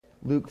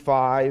Luke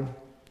 5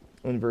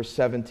 and verse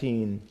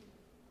 17.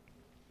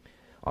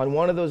 On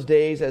one of those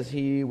days, as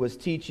he was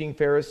teaching,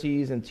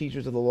 Pharisees and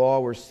teachers of the law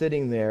were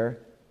sitting there,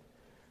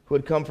 who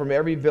had come from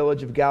every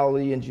village of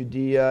Galilee and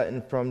Judea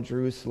and from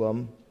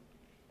Jerusalem.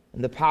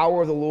 And the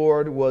power of the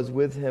Lord was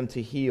with him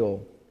to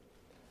heal.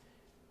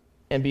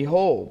 And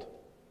behold,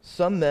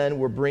 some men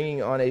were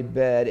bringing on a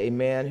bed a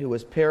man who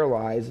was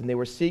paralyzed, and they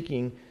were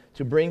seeking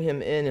to bring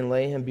him in and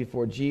lay him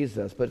before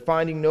Jesus. But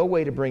finding no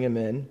way to bring him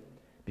in,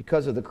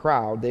 because of the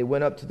crowd, they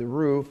went up to the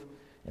roof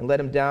and let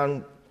him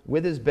down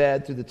with his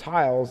bed through the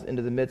tiles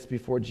into the midst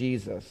before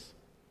Jesus.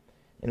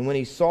 And when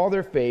he saw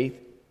their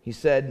faith, he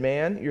said,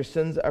 "Man, your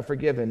sins are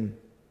forgiven."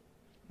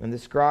 And the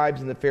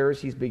scribes and the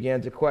Pharisees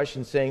began to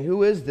question, saying,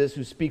 "Who is this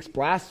who speaks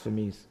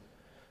blasphemies?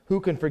 Who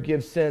can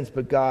forgive sins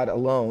but God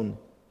alone?"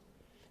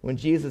 When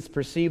Jesus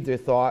perceived their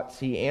thoughts,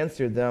 he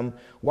answered them,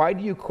 "Why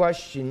do you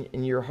question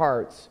in your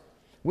hearts?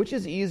 Which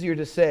is easier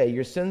to say,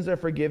 'Your sins are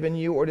forgiven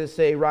you,' or to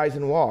say, 'Rise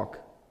and walk'?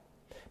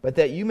 But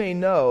that you may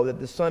know that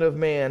the Son of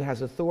Man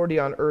has authority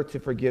on earth to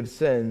forgive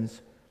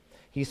sins."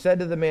 He said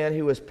to the man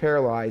who was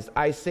paralyzed,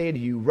 "I say to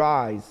you,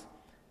 rise,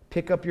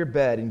 pick up your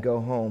bed and go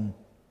home."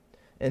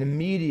 And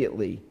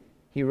immediately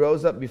he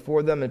rose up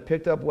before them and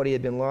picked up what he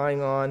had been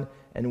lying on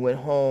and went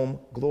home,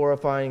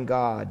 glorifying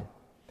God.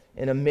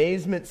 And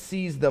amazement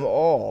seized them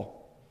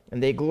all,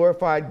 and they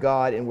glorified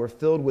God and were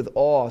filled with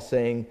awe,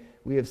 saying,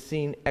 "We have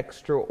seen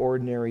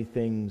extraordinary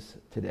things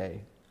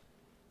today."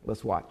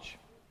 Let's watch.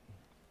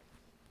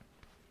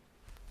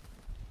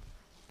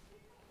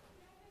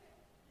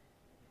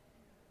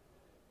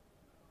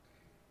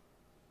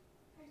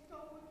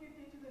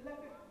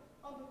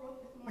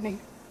 Morning.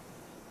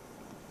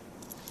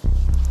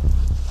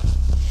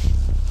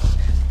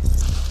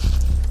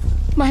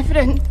 My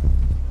friend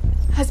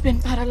has been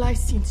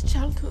paralyzed since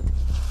childhood.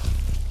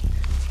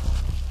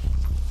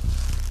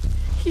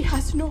 He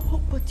has no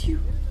hope but you.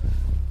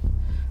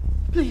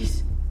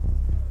 Please,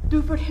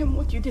 do for him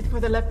what you did for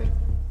the leper.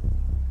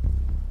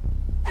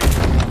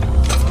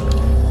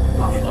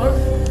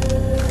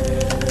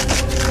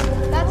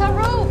 That's a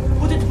rope!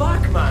 Put it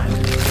back, man!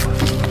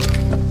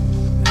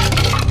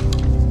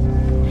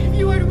 If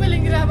you are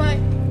willing, Rabbi,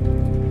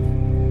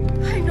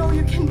 I know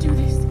you can do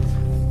this.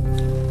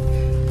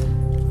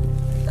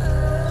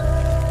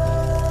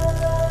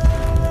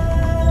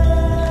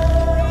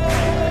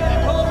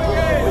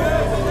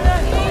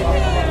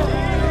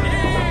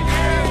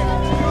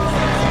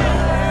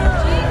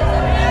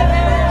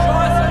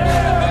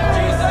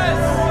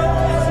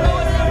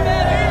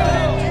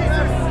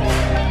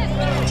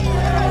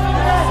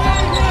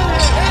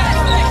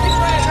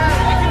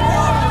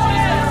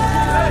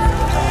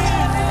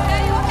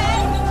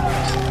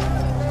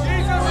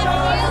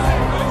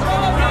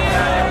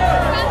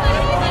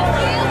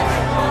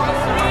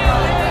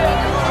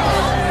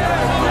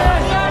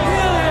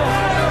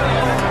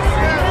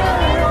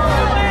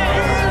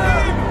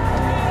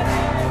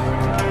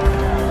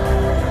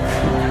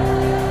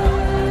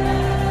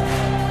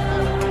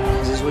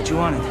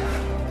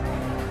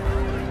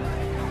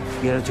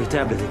 Get out your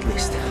tablet at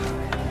least.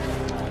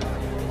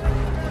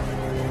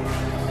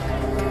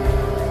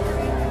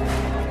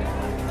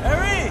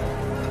 Harry!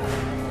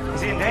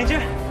 Is he in danger?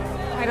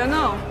 I don't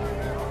know.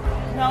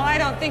 No, I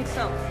don't think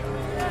so.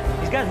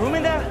 He's got room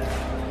in there?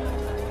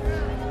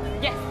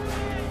 Yes.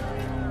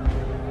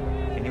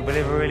 Can you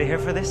believe we're really here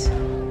for this?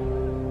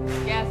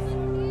 Yes.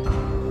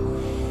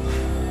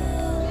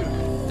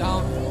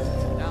 Down.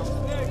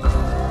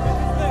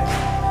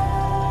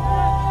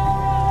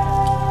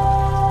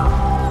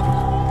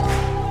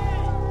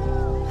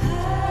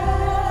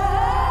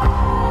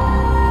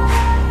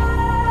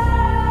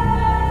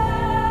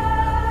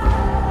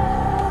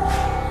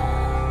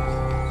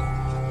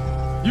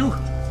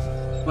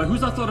 By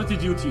whose authority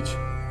do you teach?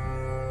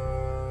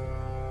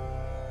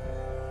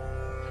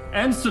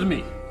 Answer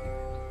me.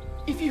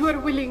 If you are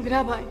willing,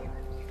 Rabbi,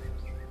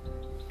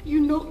 you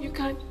know you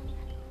can.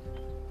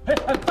 Hey,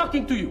 I'm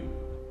talking to you.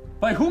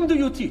 By whom do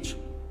you teach?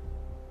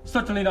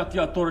 Certainly not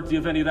the authority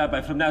of any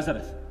rabbi from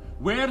Nazareth.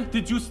 Where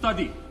did you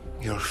study?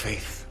 Your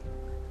faith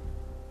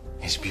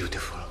is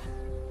beautiful.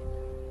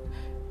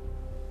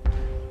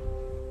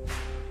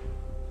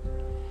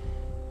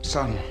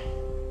 Son,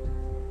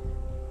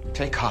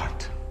 take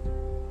heart.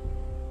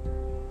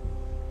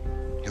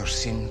 Your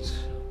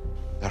sins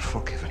are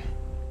forgiven.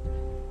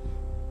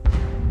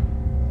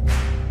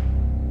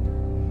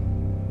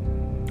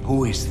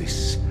 Who is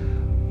this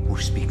who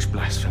speaks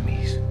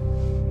blasphemies?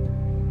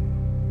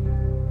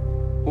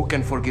 Who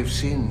can forgive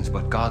sins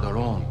but God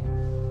alone?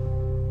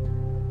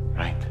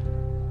 Right.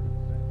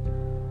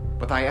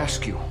 But I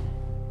ask you,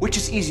 which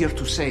is easier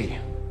to say?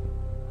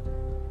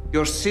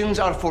 Your sins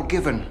are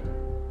forgiven,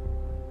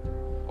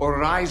 or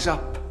rise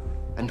up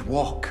and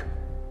walk?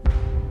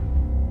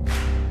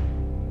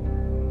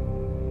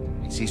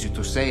 It's easy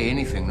to say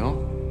anything, no?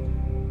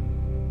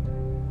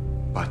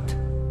 But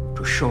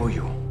to show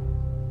you,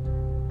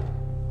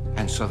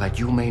 and so that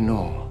you may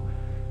know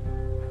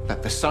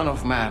that the Son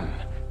of Man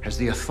has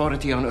the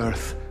authority on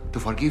earth to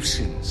forgive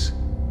sins.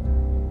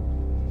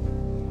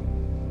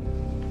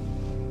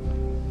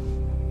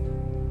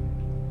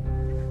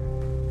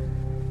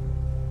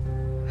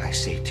 I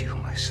say to you,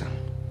 my son,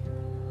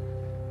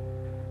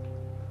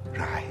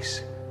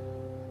 rise.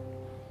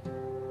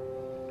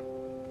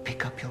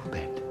 Pick up your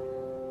bed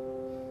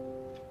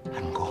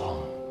and go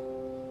home.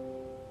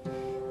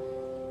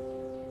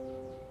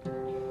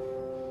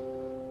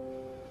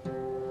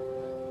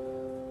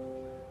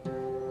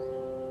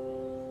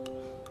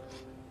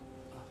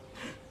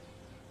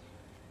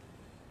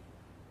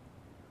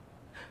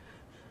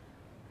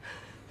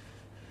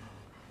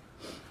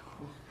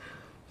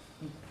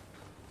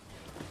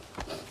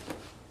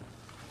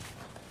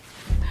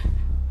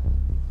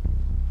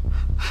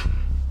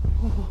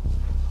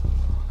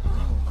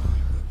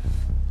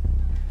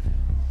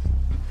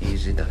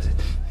 Easy does it.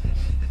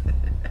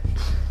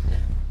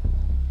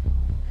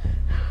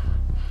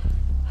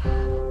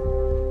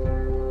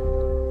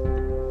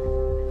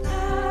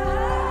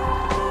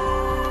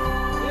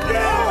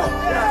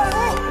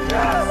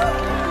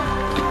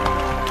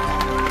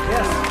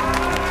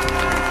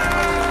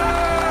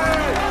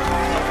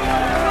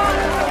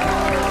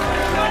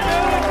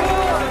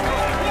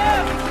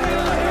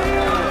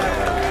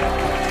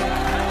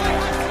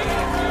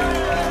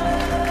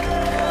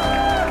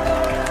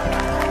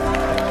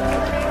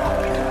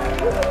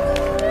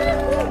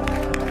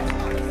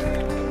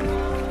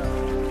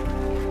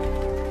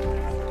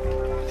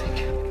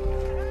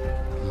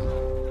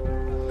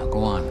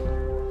 Go on.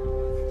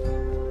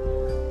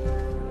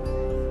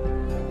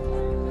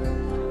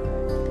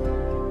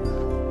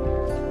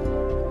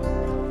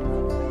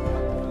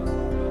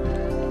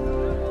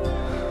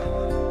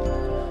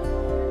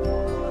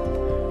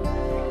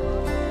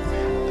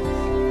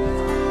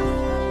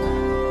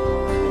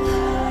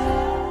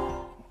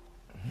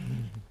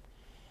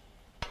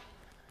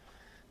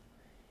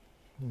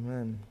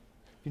 Amen.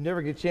 If you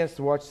never get a chance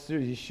to watch the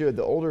series, you should.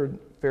 The older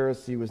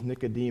Pharisee was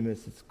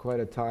Nicodemus. It's quite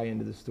a tie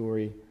into the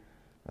story.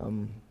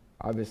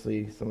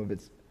 Obviously, some of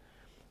it's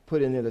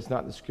put in there that's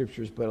not in the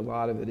scriptures, but a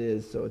lot of it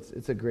is. So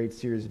it's a great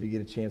series if you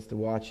get a chance to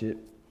watch it.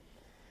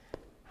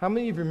 How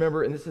many of you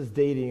remember, and this is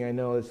dating, I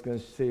know it's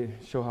going to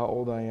show how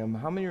old I am.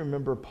 How many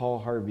remember Paul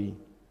Harvey?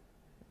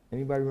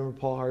 Anybody remember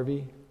Paul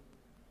Harvey?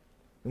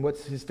 And what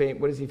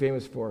is he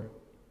famous for?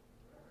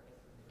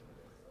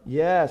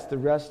 Yes, the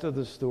rest of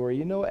the story.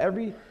 You know,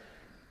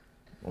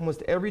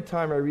 almost every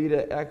time I read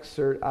an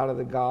excerpt out of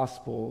the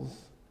Gospels,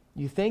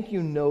 you think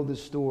you know the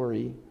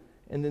story,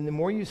 and then the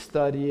more you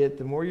study it,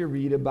 the more you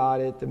read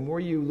about it, the more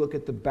you look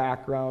at the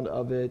background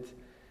of it.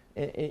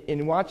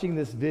 In watching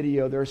this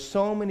video, there are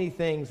so many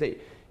things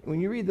that when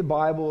you read the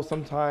Bible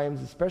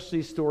sometimes,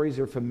 especially stories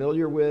you're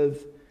familiar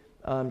with,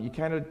 you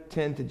kind of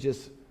tend to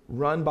just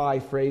run by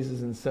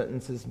phrases and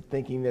sentences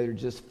thinking that they're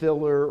just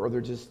filler or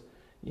they're just,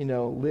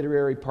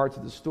 literary parts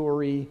of the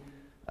story.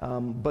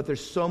 But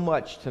there's so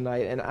much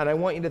tonight. And I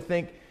want you to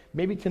think,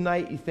 maybe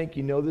tonight you think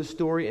you know this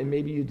story, and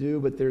maybe you do,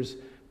 but there's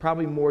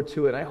probably more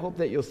to it. I hope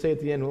that you'll say at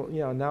the end,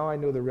 well, now I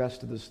know the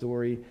rest of the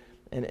story,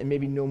 and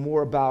maybe know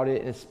more about it,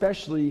 and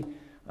especially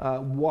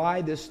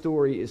why this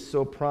story is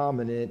so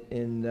prominent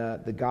in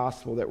the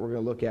gospel that we're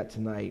going to look at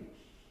tonight.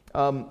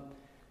 Let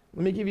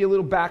me give you a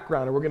little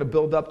background, and we're going to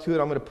build up to it.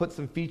 I'm going to put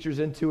some features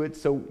into it,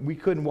 so we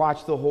couldn't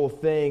watch the whole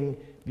thing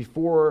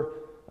before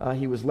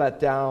he was let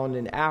down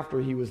and after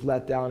he was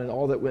let down and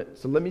all that went.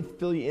 So let me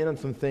fill you in on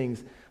some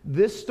things.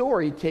 This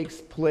story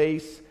takes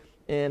place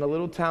in a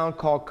little town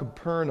called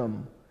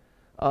Capernaum.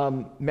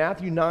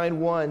 Matthew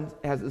 9:1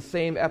 has the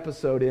same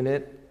episode in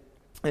it,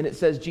 and it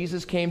says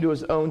Jesus came to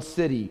his own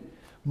city.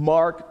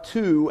 Mark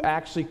 2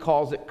 actually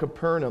calls it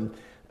Capernaum.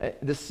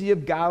 The Sea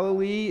of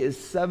Galilee is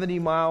 70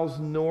 miles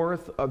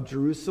north of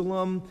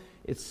Jerusalem.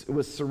 It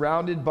was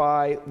surrounded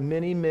by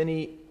many,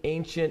 many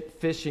ancient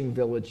fishing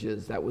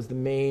villages. That was the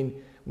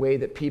main way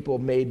that people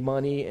made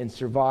money and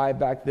survived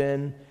back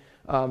then.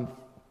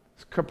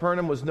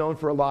 Capernaum was known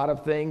for a lot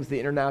of things. The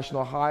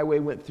international highway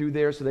went through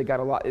there, so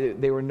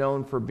they were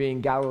known for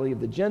being Galilee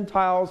of the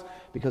Gentiles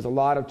because a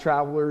lot of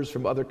travelers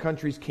from other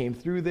countries came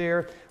through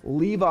there.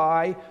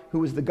 Levi, who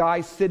was the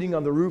guy sitting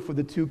on the roof with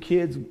the two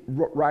kids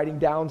writing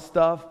down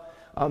stuff,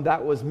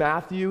 that was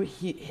Matthew.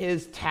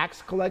 His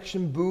tax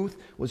collection booth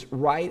was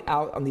right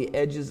out on the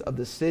edges of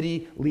the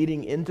city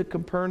leading into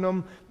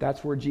Capernaum.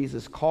 That's where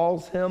Jesus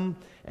calls him.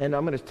 And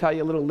I'm going to tell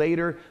you a little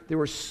later, there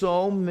were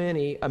so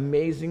many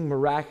amazing,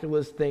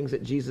 miraculous things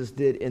that Jesus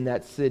did in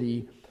that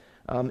city.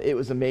 It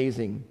was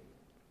amazing.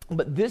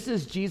 But this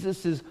is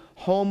Jesus'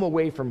 home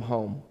away from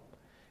home.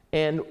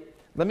 And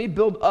let me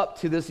build up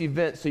to this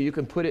event so you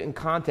can put it in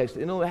context.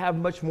 It'll have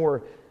much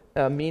more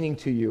meaning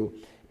to you.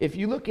 If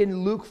you look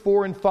in Luke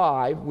 4 and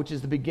 5, which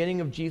is the beginning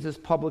of Jesus'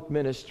 public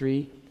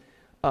ministry,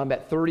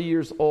 at 30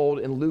 years old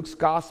in Luke's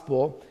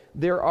gospel,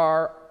 there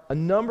are a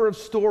number of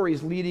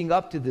stories leading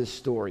up to this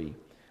story.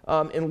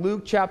 In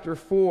Luke chapter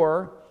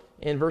 4,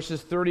 in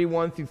verses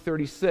 31 through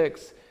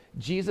 36,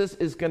 Jesus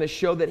is going to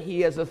show that he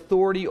has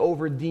authority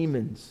over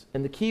demons.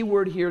 And the key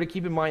word here to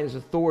keep in mind is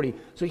authority.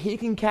 So he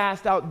can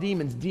cast out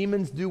demons.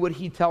 Demons do what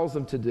he tells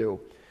them to do.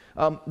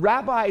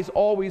 Rabbis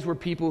always were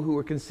people who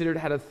were considered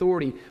had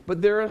authority,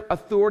 but their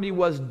authority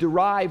was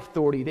derived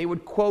authority. They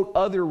would quote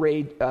other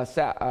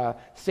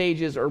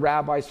sages or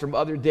rabbis from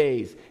other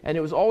days, and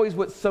it was always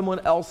what someone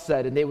else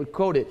said, and they would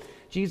quote it.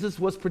 Jesus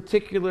was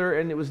particular,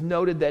 and it was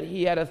noted that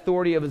he had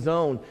authority of his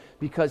own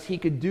because he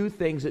could do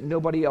things that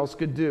nobody else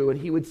could do,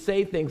 and he would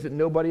say things that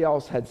nobody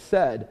else had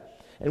said.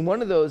 And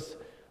one of those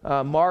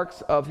marks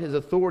of his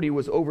authority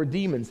was over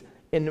demons.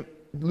 In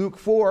Luke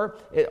 4,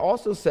 it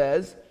also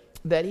says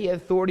that he had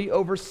authority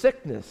over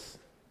sickness.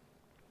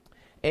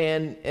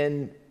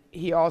 And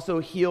he also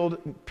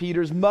healed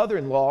Peter's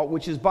mother-in-law,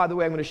 which is, by the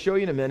way, I'm going to show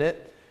you in a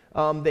minute.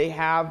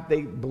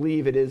 They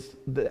believe it is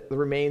the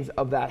remains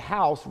of that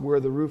house where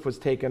the roof was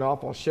taken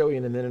off. I'll show you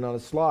in a minute on a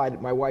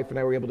slide. My wife and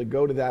I were able to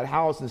go to that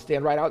house and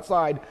stand right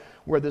outside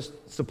where this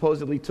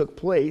supposedly took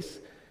place.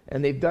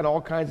 And they've done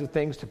all kinds of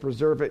things to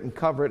preserve it and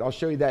cover it. I'll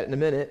show you that in a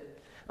minute.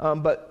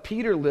 But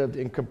Peter lived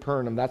in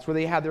Capernaum. That's where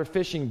they had their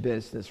fishing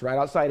business, right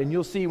outside. And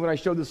you'll see when I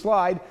show the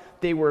slide,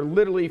 they were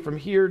literally from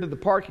here to the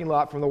parking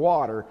lot from the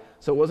water.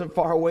 So it wasn't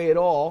far away at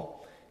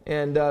all.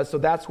 And so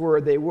that's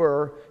where they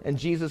were. And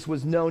Jesus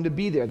was known to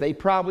be there. They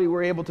probably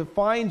were able to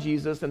find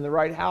Jesus in the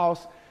right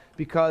house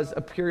because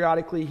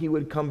periodically he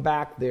would come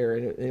back there.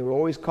 And it would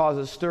always cause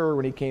a stir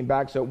when he came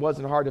back. So it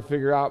wasn't hard to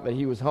figure out that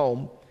he was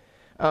home.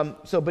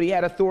 But he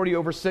had authority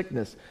over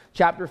sickness.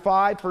 Chapter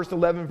 5, first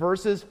 11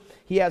 verses,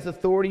 he has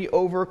authority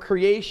over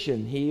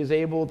creation. He is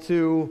able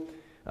to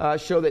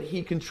show that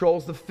he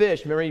controls the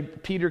fish. Remember,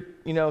 Peter,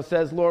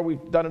 says, Lord,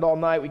 we've done it all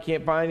night. We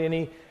can't find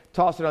any.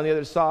 Toss it on the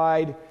other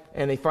side.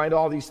 And they find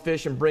all these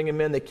fish and bring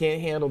them in. They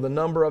can't handle the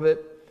number of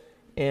it.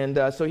 And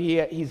so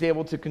he's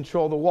able to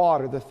control the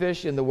water, the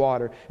fish in the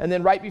water. And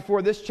then right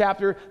before this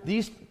chapter,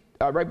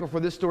 right before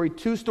this story,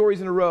 2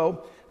 stories in a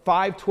row,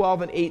 5,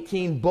 12, and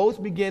 18,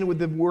 both begin with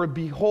the word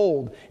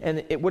behold.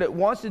 And what it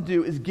wants to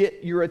do is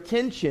get your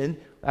attention.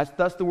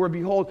 That's the word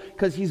behold,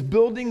 because he's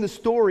building the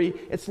story.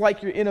 It's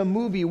like you're in a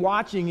movie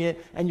watching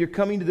it, and you're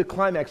coming to the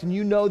climax, and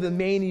you know the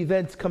main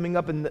event's coming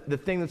up and the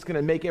thing that's going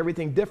to make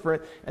everything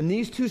different. And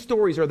these 2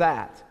 stories are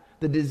that.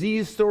 The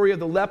disease story of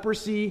the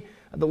leprosy,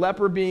 the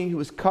leper who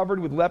was covered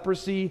with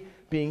leprosy,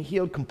 being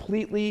healed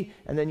completely,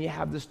 and then you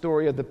have the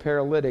story of the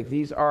paralytic.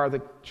 These are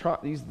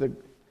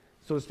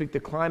so to speak, the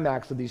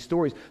climax of these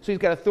stories. So he's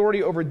got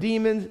authority over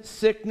demons,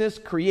 sickness,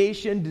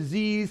 creation,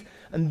 disease,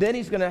 and then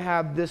he's going to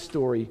have this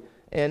story.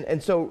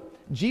 And so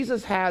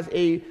Jesus has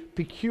a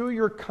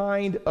peculiar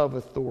kind of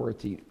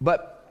authority.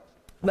 But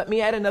let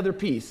me add another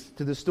piece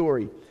to the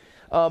story.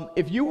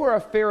 If you were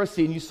a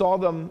Pharisee and you saw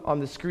them on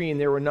the screen,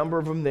 there were a number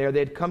of them there. They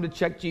had come to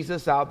check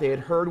Jesus out. They had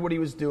heard what he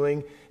was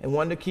doing and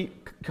wanted to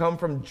come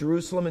from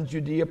Jerusalem and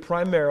Judea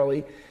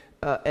primarily,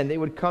 and they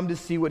would come to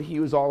see what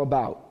he was all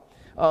about.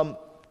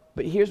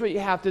 But here's what you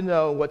have to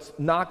know, what's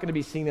not going to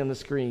be seen on the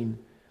screen,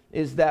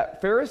 is that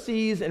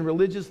Pharisees and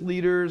religious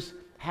leaders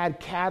had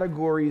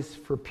categories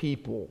for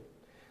people.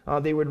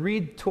 They would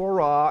read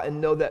Torah and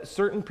know that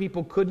certain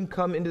people couldn't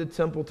come into the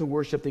temple to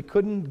worship. They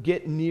couldn't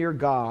get near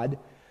God.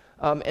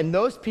 And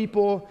those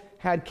people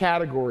had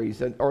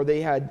categories, or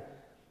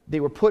they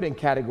were put in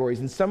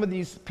categories. And some of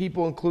these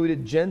people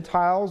included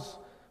Gentiles,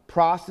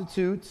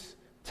 prostitutes,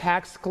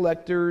 tax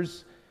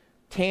collectors,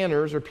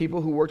 tanners, or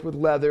people who worked with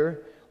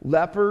leather,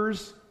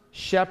 lepers,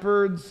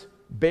 shepherds,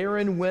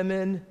 barren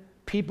women,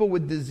 people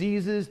with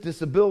diseases,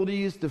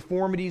 disabilities,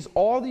 deformities.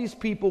 All these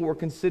people were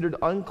considered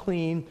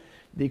unclean.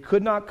 They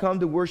could not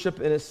come to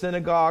worship in a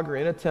synagogue or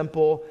in a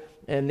temple,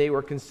 and they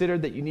were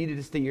considered that you needed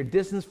to stay your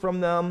distance from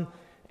them,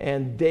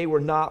 and they were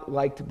not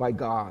liked by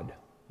God.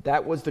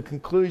 That was the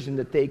conclusion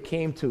that they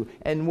came to.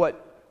 And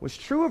what was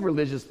true of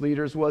religious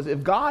leaders was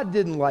if God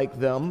didn't like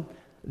them,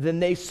 then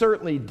they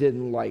certainly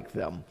didn't like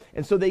them.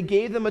 And so they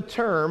gave them a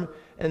term,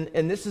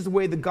 and this is the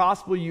way the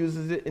gospel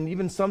uses it, and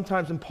even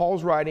sometimes in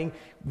Paul's writing,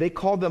 they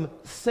called them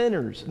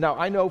sinners. Now,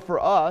 I know for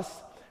us,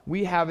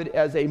 we have it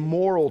as a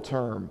moral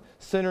term.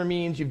 Sinner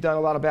means you've done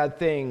a lot of bad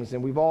things,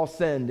 and we've all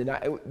sinned,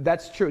 and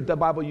that's true. The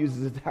Bible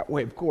uses it that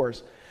way, of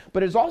course.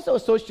 But it's also a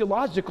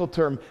sociological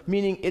term,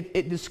 meaning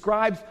it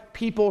describes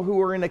people who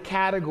are in a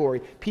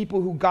category,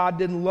 people who God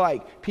didn't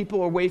like,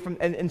 people away from,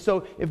 and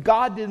so if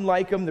God didn't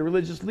like them, the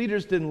religious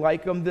leaders didn't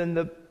like them, then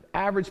the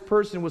average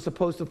person was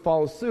supposed to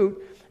follow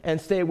suit and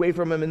stay away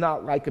from them and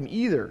not like them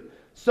either.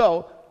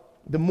 So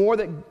the more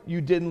that you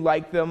didn't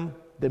like them,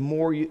 the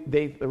more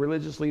the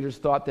religious leaders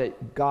thought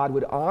that God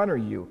would honor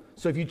you.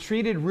 So if you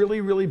treated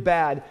really, really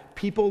bad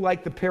people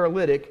like the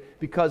paralytic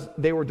because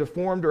they were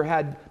deformed or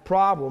had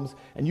problems,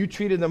 and you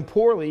treated them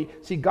poorly,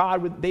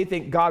 they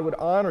think God would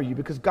honor you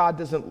because God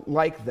doesn't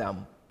like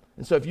them.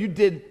 And so if you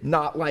did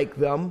not like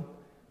them,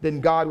 then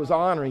God was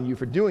honoring you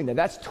for doing that.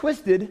 That's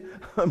twisted,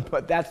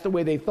 but that's the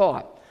way they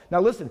thought.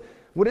 Now listen,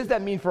 what does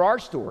that mean for our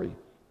story?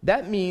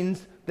 That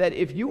means that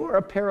if you were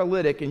a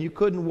paralytic and you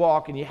couldn't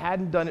walk and you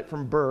hadn't done it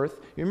from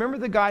birth, you remember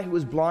the guy who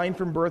was blind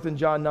from birth in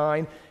John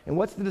 9? And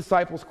what's the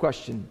disciples'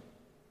 question?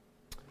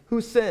 Who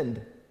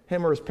sinned,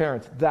 him or his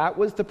parents? That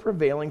was the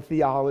prevailing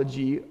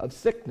theology of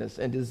sickness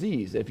and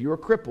disease. If you were a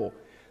cripple,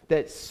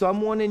 that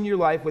someone in your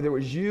life, whether it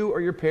was you or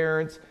your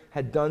parents,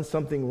 had done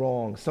something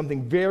wrong,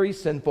 something very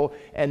sinful,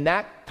 and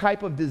that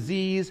type of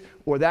disease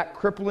or that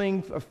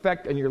crippling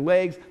effect on your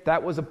legs,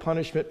 that was a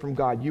punishment from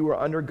God. You were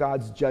under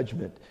God's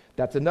judgment.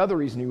 That's another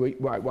reason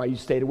why you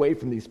stayed away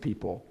from these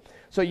people.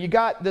 So you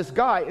got this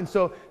guy, and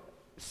so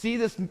see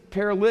this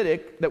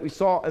paralytic that we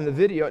saw in the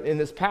video, in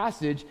this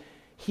passage,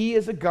 he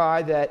is a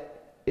guy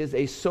that is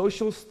a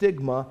social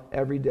stigma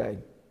every day.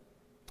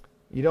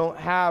 You don't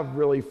have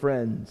really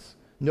friends.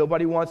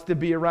 Nobody wants to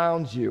be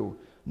around you.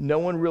 No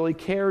one really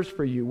cares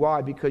for you.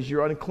 Why? Because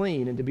you're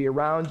unclean, and to be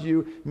around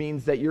you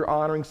means that you're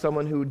honoring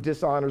someone who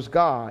dishonors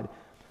God.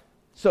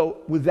 So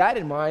with that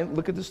in mind,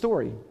 look at the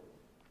story.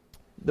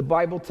 The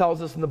Bible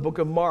tells us in the book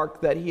of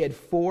Mark that he had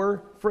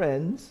 4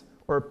 friends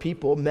or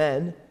people,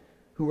 men,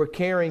 who were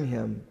carrying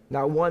him.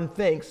 Now one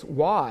thinks,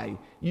 why?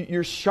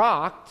 You're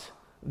shocked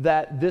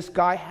that this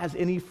guy has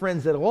any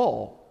friends at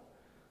all.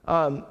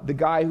 The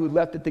guy who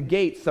left at the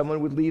gate,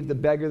 someone would leave the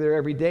beggar there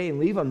every day and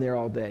leave him there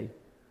all day.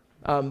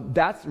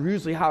 That's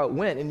usually how it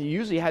went, and it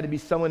usually had to be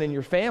someone in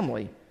your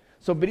family.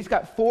 But he's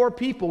got 4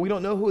 people. We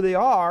don't know who they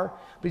are,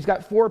 but he's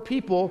got 4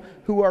 people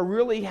who are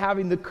really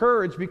having the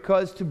courage,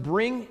 because to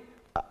bring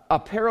a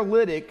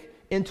paralytic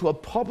into a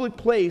public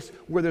place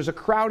where there's a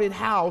crowded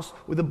house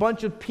with a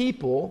bunch of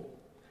people,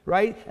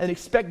 right, and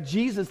expect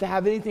Jesus to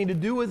have anything to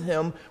do with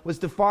him was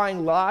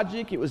defying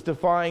logic. It was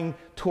defying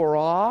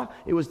Torah.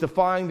 It was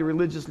defying the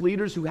religious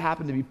leaders who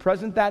happened to be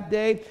present that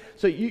day.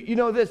 So you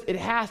know this, it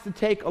has to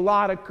take a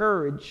lot of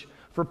courage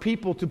for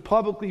people to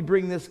publicly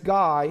bring this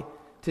guy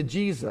to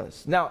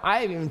Jesus. Now, I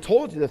haven't even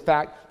told you the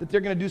fact that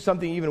they're going to do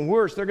something even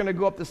worse. They're going to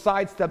go up the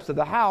side steps of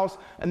the house,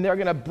 and they're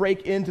going to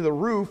break into the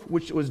roof,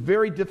 which was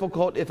very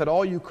difficult, if at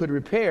all you could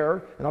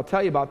repair, and I'll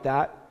tell you about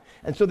that.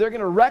 And so they're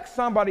going to wreck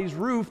somebody's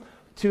roof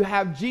to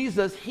have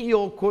Jesus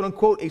heal, quote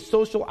unquote, a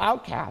social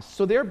outcast.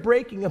 So they're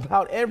breaking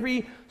about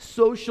every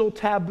social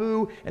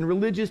taboo and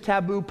religious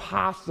taboo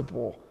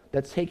possible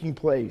that's taking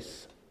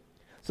place.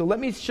 So let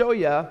me show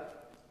you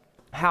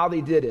how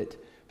they did it.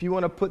 If you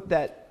want to put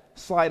that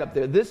slide up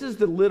there. This is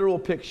the literal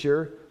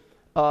picture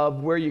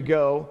of where you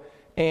go.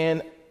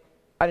 And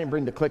I didn't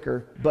bring the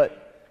clicker,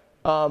 but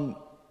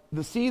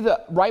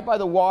right by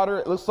the water,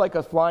 it looks like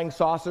a flying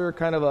saucer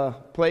kind of a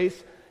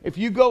place. If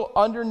you go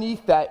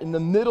underneath that, in the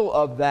middle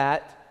of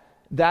that,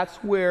 that's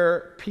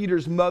where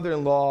Peter's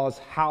mother-in-law's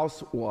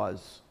house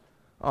was,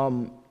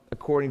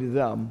 according to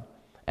them.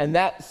 And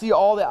see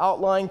all the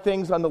outlying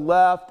things on the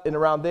left and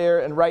around there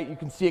and right, you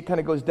can see it kind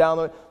of goes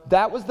down.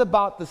 That was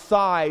about the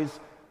size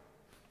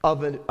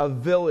of a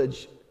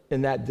village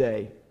in that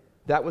day.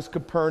 That was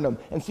Capernaum.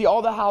 And see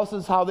all the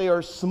houses, how they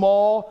are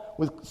small,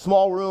 with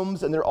small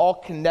rooms, and they're all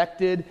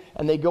connected,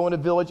 and they go in a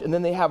village, and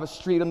then they have a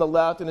street on the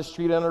left and a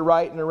street on the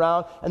right and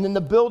around. And then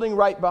the building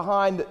right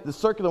behind, the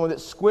circular one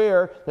that's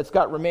square, that's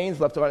got remains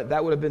left on it,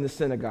 that would have been the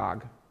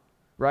synagogue,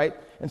 right?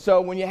 And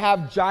so when you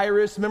have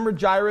Jairus, remember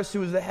Jairus, who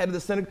was the head of the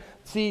synagogue?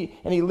 See,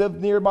 and he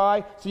lived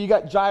nearby. So you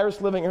got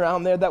Jairus living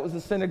around there. That was the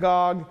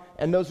synagogue,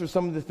 and those were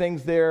some of the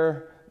things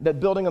there. That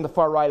building on the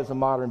far right is a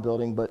modern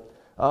building, but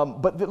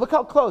look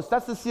how close.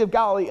 That's the Sea of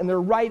Galilee, and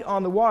they're right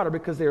on the water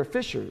because they were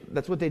fishers.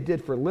 That's what they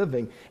did for a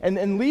living.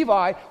 And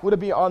Levi would have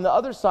been on the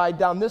other side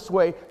down this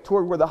way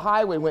toward where the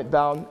highway went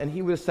down, and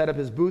he would have set up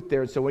his booth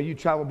there. So when you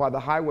travel by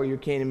the highway, you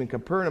came in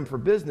Capernaum for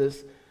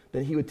business,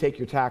 then he would take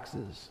your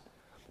taxes.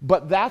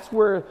 But that's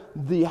where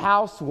the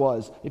house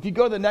was. If you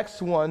go to the next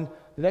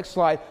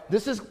slide,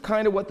 this is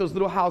kind of what those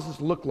little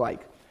houses look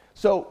like.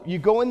 So you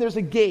go in, there's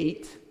a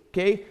gate.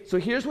 Okay, so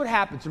here's what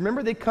happens.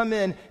 Remember, they come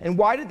in, and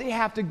why did they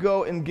have to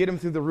go and get him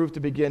through the roof to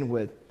begin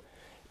with?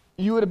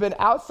 You would have been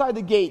outside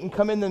the gate and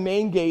come in the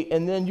main gate,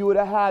 and then you would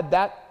have had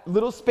that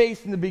little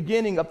space in the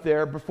beginning up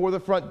there before the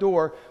front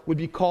door would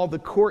be called the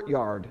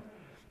courtyard.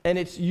 And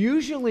it's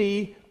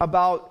usually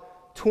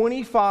about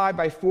 25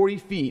 by 40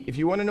 feet. If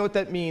you want to know what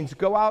that means,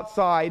 go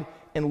outside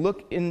and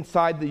look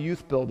inside the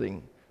youth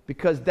building,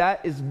 because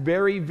that is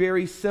very,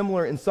 very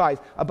similar in size.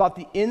 About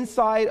the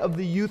inside of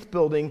the youth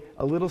building,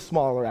 a little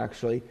smaller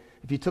actually.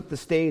 If you took the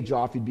stage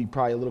off, you'd be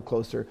probably a little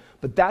closer.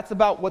 But that's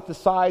about what the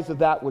size of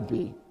that would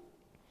be.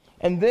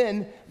 And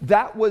then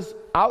that was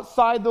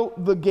outside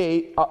the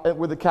gate,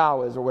 where the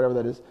cow is, or whatever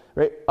that is,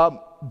 right?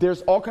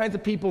 There's all kinds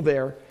of people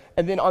there.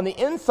 And then on the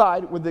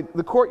inside, with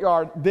the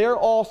courtyard, they're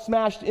all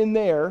smashed in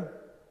there.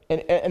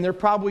 And they're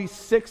probably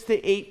 6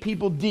 to 8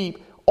 people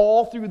deep,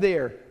 all through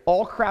there,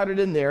 all crowded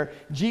in there.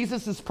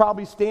 Jesus is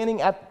probably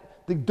standing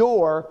at the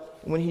door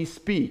when he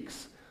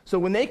speaks. So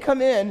when they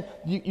come in,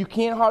 you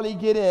can't hardly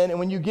get in. And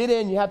when you get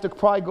in, you have to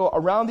probably go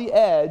around the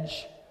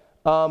edge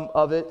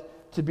of it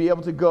to be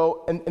able to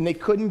go. And they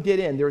couldn't get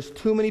in. There was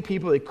too many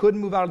people. They couldn't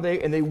move out of the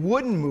way. And they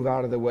wouldn't move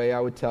out of the way, I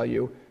would tell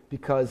you,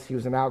 because he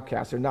was an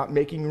outcast. They're not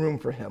making room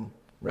for him,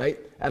 right,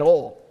 at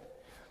all.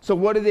 So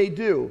what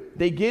do?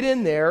 They get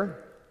in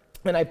there,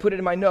 and I put it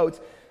in my notes.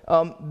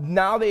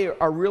 Now they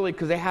are really,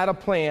 because they had a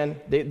plan,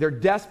 they're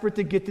desperate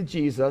to get to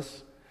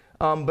Jesus,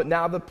 but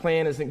now the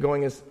plan isn't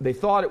going as they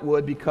thought it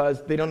would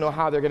because they don't know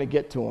how they're going to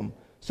get to him.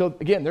 So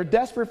again, they're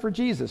desperate for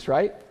Jesus,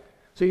 right?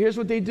 So here's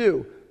what they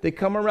do. They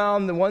come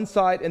around the one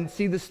side and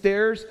see the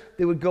stairs.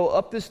 They would go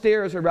up the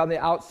stairs around the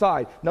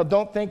outside. Now,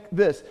 don't think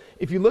this.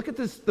 If you look at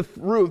the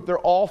roof, they're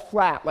all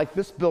flat, like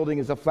this building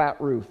is a flat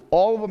roof.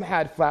 All of them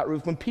had flat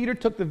roofs. When Peter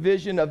took the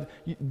vision of,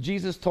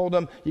 Jesus told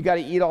him, you got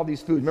to eat all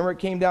these foods. Remember it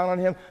came down on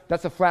him?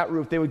 That's a flat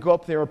roof. They would go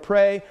up there and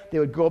pray. They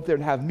would go up there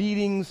and have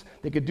meetings.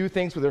 They could do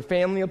things with their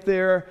family up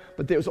there,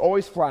 but it was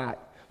always flat.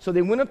 So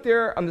they went up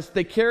there,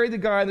 they carried the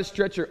guy on the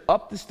stretcher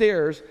up the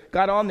stairs,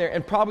 got on there,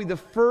 and probably the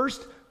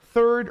first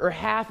third or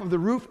half of the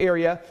roof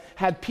area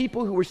had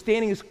people who were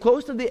standing as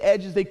close to the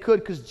edge as they could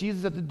because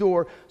Jesus at the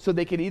door, so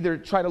they could either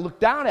try to look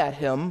down at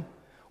him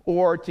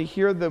or to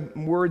hear the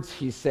words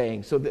he's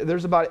saying. So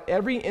there's about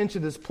every inch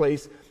of this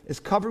place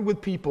is covered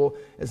with people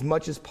as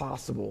much as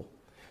possible.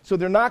 So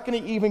they're not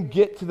going to even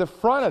get to the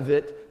front of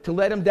it to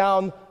let him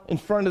down in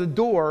front of the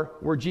door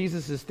where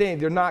Jesus is standing.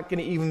 They're not going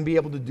to even be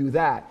able to do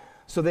that.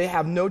 So they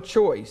have no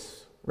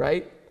choice,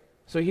 right?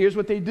 So here's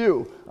what they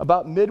do.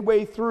 About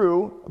midway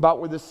through, about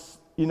where this,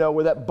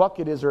 where that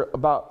bucket is, or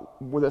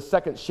about where the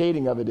second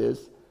shading of it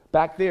is,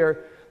 back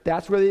there,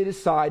 that's where they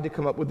decide to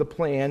come up with a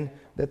plan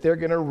that they're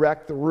going to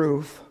wreck the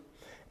roof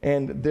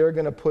and they're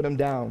going to put him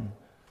down.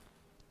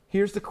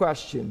 Here's the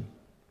question.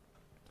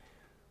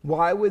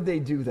 Why would they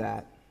do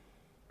that?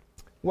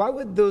 Why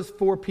would those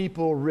 4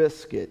 people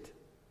risk it?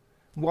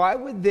 Why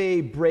would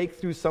they break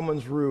through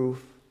someone's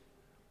roof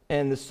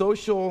and the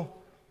social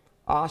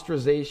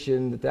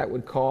ostracization that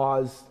would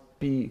cause,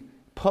 be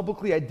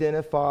publicly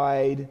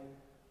identified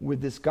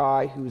with this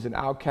guy who's an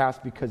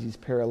outcast because he's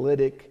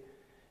paralytic,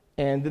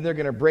 and then they're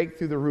going to break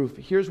through the roof?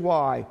 Here's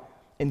why.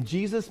 And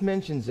Jesus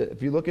mentions it.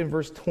 If you look in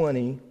verse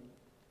 20,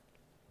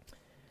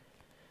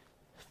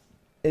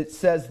 it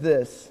says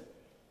this,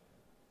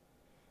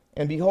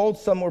 and behold,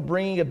 some were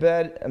bringing a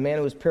bed, a man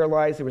who was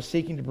paralyzed. They were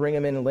seeking to bring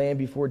him in and lay him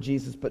before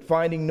Jesus, but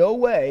finding no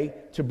way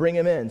to bring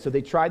him in. So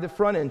they tried the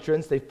front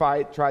entrance, they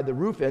tried the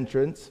roof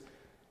entrance,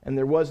 and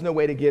there was no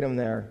way to get him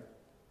there.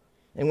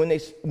 And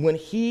when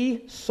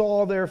he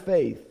saw their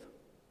faith,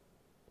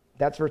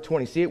 that's verse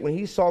 20. See it? When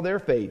he saw their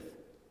faith.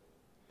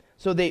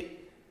 So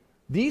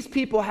these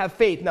people have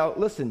faith. Now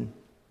listen,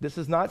 this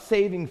is not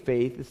saving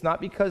faith. It's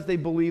not because they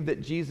believe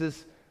that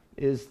Jesus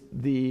is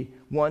the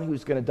one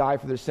who's going to die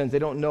for their sins. They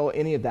don't know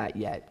any of that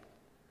yet.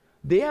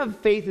 They have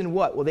faith in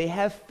what? Well, they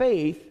have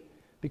faith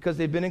because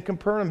they've been in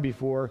Capernaum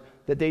before,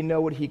 that they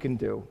know what he can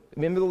do.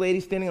 Remember the lady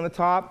standing on the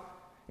top?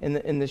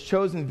 In this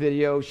Chosen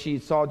video, she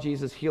saw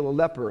Jesus heal a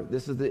leper.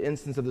 This is the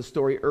instance of the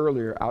story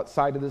earlier,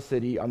 outside of the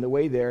city, on the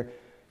way there.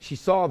 She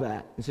saw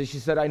that. And so she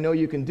said, I know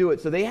you can do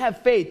it. So they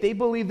have faith. They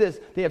believe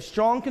this. They have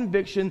strong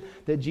conviction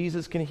that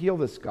Jesus can heal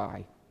this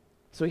guy.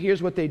 So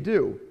here's what they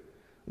do.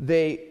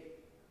 They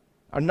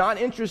are not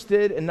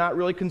interested and not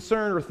really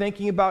concerned or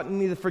thinking about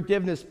any of the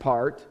forgiveness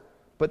part,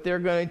 but they're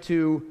going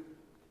to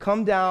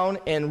come down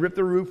and rip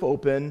the roof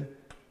open,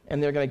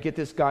 and they're going to get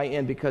this guy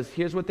in, because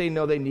here's what they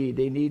know they need.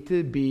 They need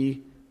to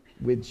be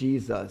with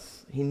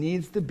Jesus. He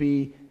needs to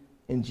be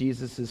in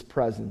Jesus'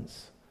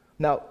 presence.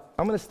 Now,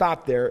 I'm going to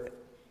stop there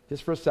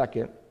just for a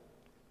second,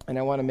 and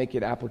I want to make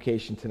an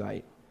application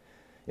tonight.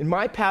 In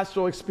my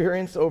pastoral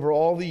experience over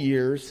all the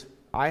years,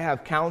 I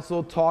have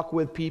counseled, talked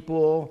with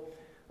people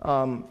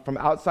from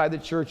outside the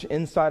church,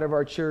 inside of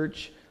our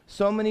church,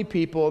 so many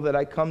people that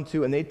I come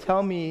to, and they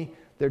tell me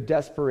their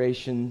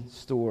desperation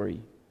story.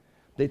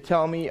 They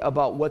tell me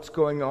about what's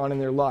going on in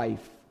their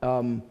life.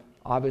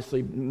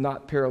 Obviously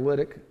not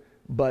paralytic,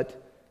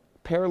 but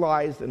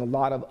paralyzed in a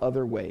lot of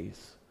other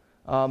ways.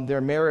 Their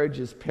marriage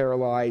is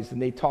paralyzed,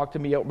 and they talk to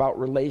me about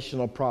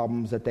relational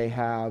problems that they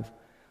have.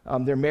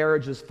 Their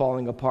marriage is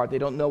falling apart. They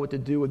don't know what to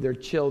do with their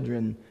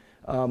children.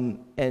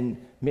 And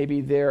maybe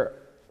they're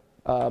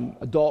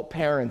adult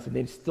parents, and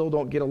they still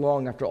don't get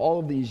along after all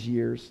of these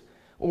years.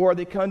 Or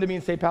they come to me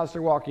and say,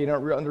 Pastor Walker, you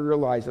don't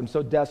realize I'm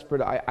so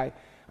desperate.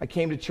 I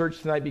came to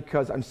church tonight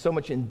because I'm so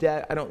much in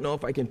debt. I don't know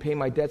if I can pay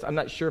my debts. I'm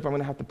not sure if I'm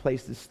going to have a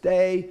place to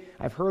stay.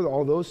 I've heard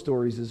all those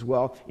stories as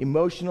well.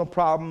 Emotional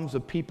problems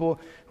of people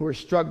who are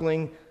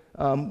struggling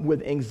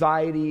with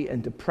anxiety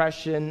and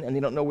depression, and they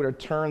don't know where to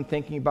turn,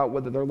 thinking about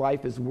whether their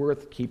life is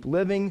worth keep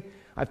living.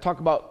 I've talked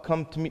about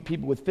come to meet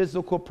people with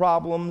physical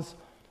problems,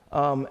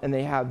 and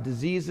they have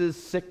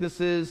diseases,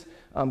 sicknesses,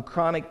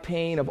 chronic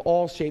pain of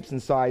all shapes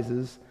and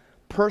sizes,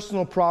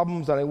 personal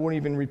problems that I won't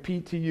even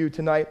repeat to you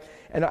tonight.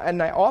 And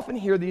I often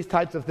hear these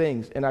types of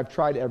things, and I've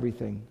tried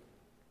everything.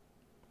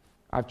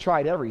 I've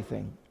tried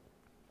everything.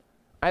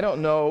 I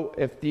don't know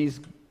if these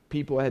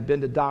people had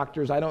been to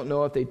doctors. I don't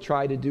know if they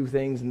tried to do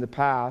things in the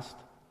past.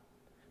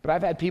 But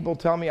I've had people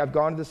tell me I've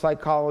gone to the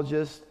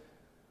psychologist.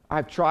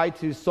 I've tried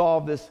to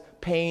solve this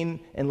pain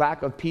and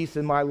lack of peace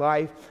in my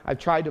life. I've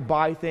tried to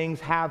buy things,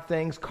 have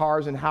things,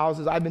 cars and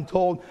houses. I've been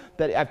told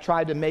that I've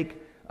tried to make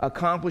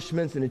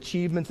accomplishments and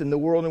achievements in the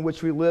world in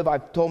which we live.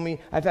 I've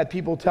had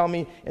people tell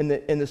me in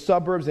the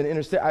suburbs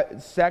and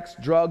sex,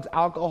 drugs,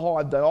 alcohol.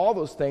 I've done all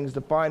those things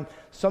to find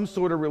some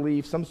sort of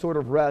relief, some sort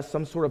of rest,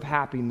 some sort of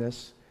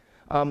happiness.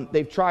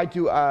 They've tried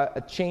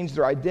to change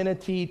their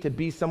identity to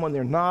be someone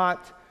they're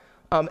not.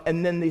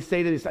 And then they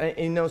say to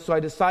this, so I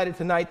decided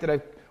tonight that I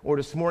or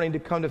this morning to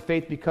come to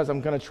faith because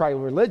I'm going to try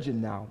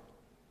religion now.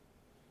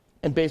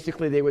 And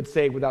basically they would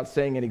say, without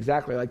saying it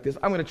exactly like this,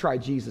 I'm going to try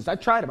Jesus.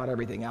 I've tried about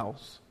everything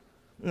else.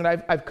 And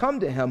I've come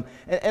to him.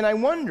 And I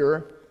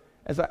wonder,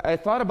 as I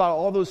thought about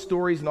all those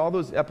stories and all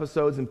those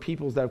episodes and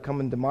peoples that have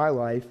come into my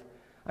life,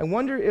 I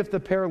wonder if the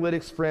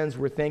paralytic's friends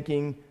were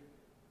thinking,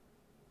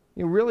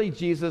 really,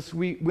 Jesus,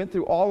 we went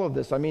through all of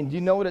this. I mean, do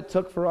you know what it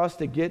took for us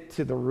to get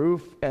to the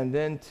roof and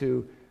then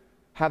to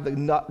have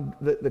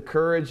the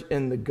courage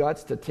and the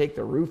guts to take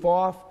the roof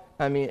off?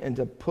 I mean, and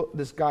to put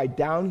this guy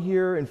down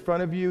here in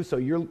front of you, so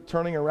you're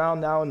turning around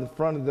now in the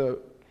front of the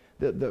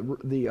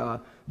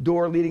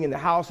door leading in the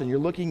house, and you're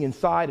looking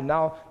inside, and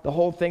now the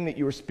whole thing that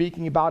you were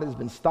speaking about has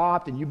been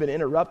stopped, and you've been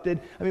interrupted.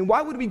 I mean,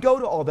 why would we go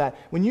to all that?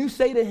 When you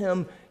say to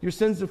him, your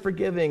sins are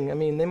forgiving, I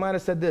mean, they might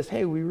have said this,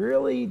 hey, we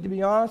really, to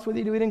be honest with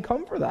you, we didn't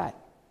come for that.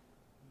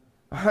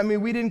 I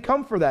mean, we didn't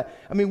come for that.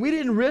 I mean, we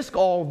didn't risk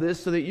all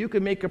this so that you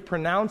could make a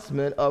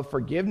pronouncement of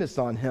forgiveness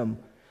on him.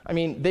 I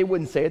mean, they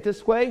wouldn't say it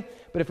this way,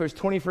 but if it was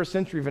 21st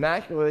century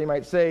vernacular, they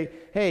might say,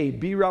 hey,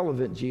 be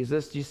relevant,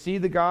 Jesus. Do you see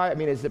the guy? I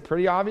mean, is it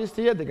pretty obvious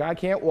to you? The guy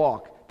can't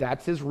walk.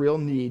 That's his real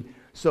need.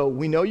 So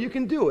we know you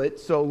can do it,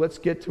 so let's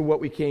get to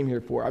what we came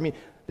here for. I mean,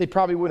 they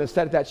probably wouldn't have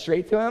said that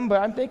straight to him,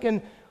 but I'm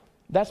thinking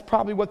that's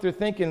probably what they're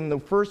thinking. The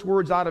first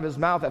words out of his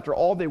mouth after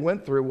all they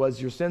went through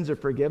was, your sins are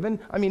forgiven.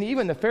 I mean,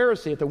 even the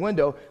Pharisee at the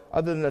window,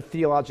 other than the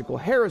theological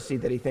heresy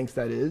that he thinks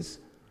that is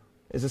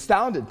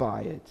astounded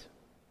by it.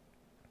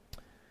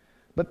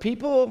 But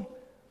people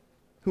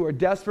who are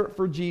desperate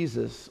for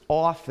Jesus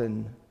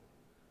often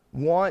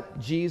want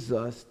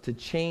Jesus to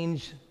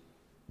change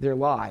their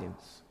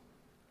lives,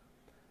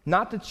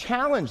 not to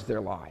challenge their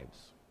lives,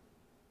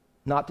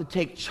 not to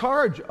take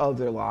charge of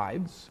their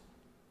lives,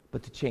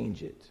 but to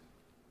change it.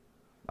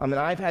 I mean,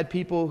 I've had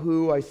people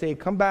who I say,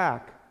 come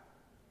back,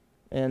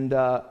 and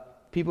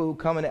people who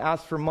come and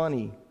ask for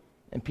money,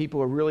 and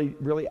people are really,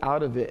 really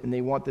out of it, and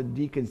they want the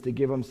deacons to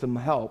give them some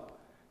help.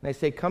 And I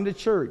say, come to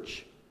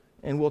church,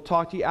 and we'll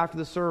talk to you after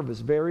the service.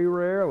 Very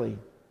rarely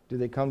do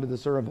they come to the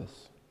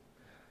service.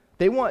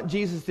 They want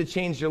Jesus to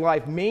change their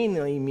life,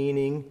 mainly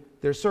meaning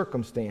their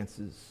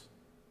circumstances.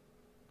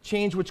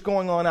 Change what's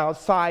going on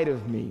outside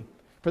of me.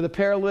 For the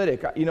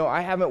paralytic,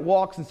 I haven't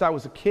walked since I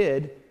was a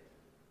kid,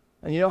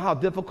 and you know how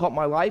difficult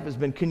my life has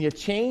been. Can you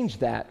change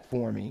that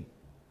for me?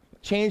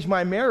 Change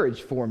my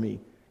marriage for me?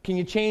 Can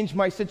you change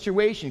my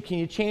situation? Can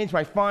you change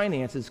my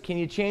finances? Can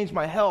you change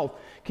my health?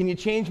 Can you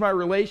change my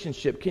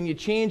relationship? Can you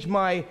change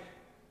my...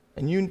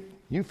 And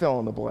you fill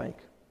in the blank.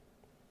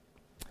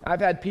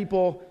 I've had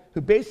people who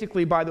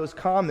basically, by those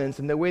comments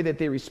and the way that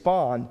they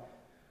respond,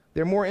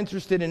 they're more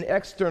interested in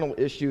external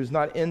issues,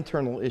 not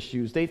internal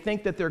issues. They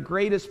think that their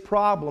greatest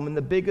problem and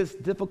the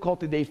biggest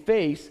difficulty they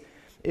face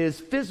is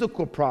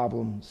physical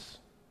problems,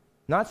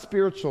 not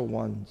spiritual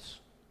ones.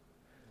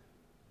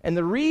 And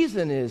the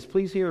reason is,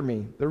 please hear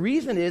me, the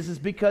reason is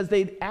because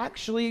they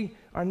actually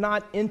are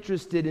not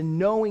interested in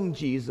knowing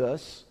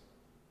Jesus.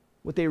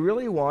 What they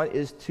really want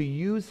is to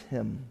use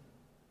him.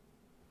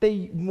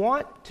 They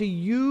want to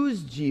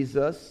use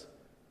Jesus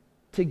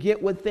to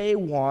get what they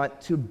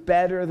want to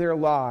better their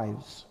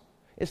lives.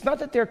 It's not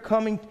that they're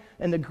coming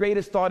and the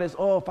greatest thought is,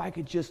 if I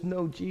could just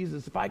know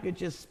Jesus, if I could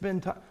just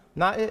spend time.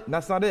 Not it.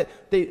 That's not it.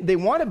 They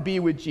want to be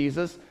with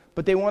Jesus,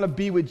 but they want to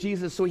be with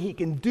Jesus so he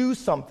can do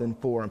something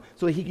for them,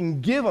 so he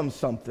can give them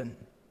something.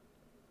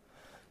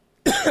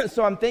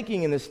 So I'm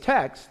thinking in this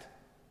text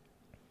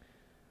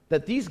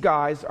that these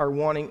guys are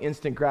wanting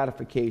instant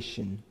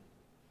gratification.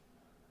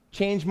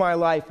 Change my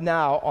life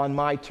now on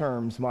my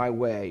terms, my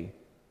way.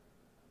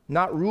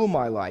 Not rule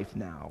my life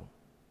now.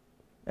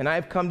 And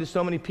I've come to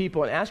so many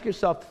people, and ask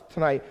yourself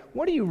tonight,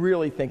 what do you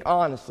really think?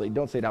 Honestly,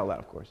 don't say it out loud,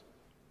 of course.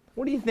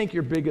 What do you think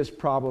your biggest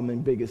problem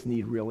and biggest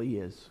need really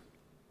is?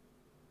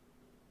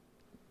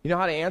 You know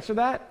how to answer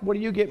that? What do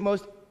you get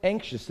most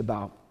anxious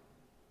about?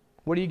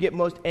 What do you get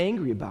most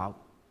angry about?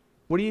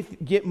 What do you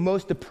get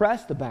most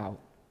depressed about?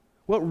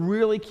 What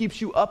really keeps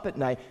you up at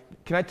night?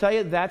 Can I tell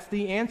you, that's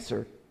the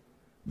answer.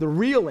 The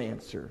real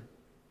answer.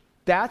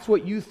 That's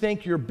what you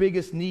think your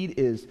biggest need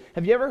is.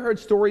 Have you ever heard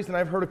stories, and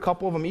I've heard a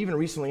couple of them even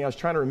recently. I was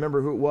trying to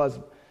remember who it was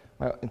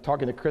and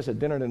talking to Chris at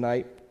dinner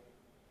tonight.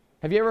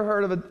 Have you ever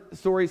heard of a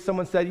story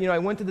someone said, I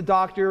went to the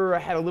doctor, I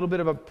had a little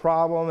bit of a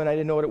problem, and I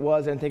didn't know what it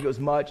was, I didn't think it was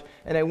much,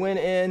 and I went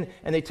in,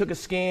 and they took a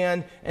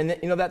scan, and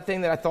that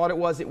thing that I thought it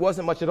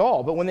wasn't much at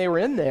all. But when they were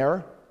in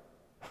there,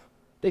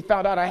 they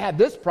found out I had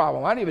this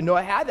problem. I didn't even know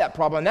I had that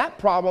problem. And that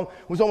problem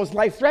was almost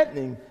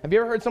life-threatening. Have you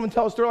ever heard someone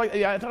tell a story like,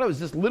 I thought it was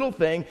this little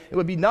thing, it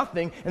would be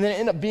nothing, and then it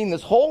ended up being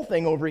this whole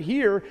thing over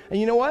here. And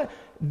you know what?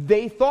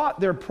 They thought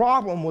their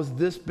problem was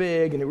this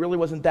big, and it really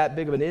wasn't that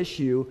big of an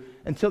issue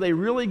until they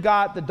really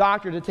got the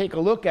doctor to take a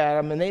look at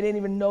them, and they didn't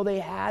even know they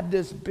had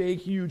this big,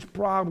 huge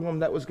problem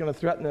that was going to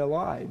threaten their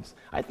lives.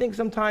 I think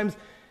sometimes,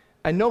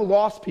 I know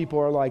lost people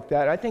are like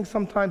that. I think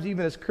sometimes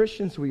even as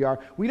Christians we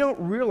don't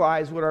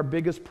realize what our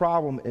biggest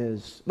problem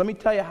is. Let me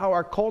tell you how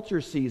our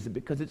culture sees it,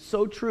 because it's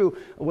so true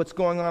of what's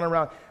going on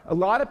around. A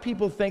lot of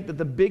people think that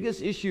the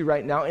biggest issue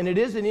right now, and it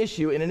is an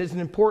issue, and it is an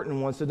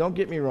important one, so don't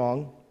get me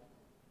wrong,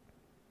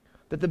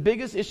 that the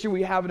biggest issue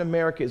we have in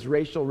America is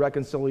racial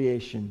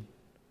reconciliation.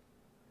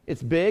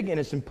 It's big and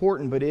it's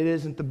important, but it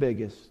isn't the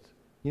biggest.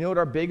 You know what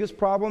our biggest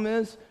problem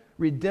is?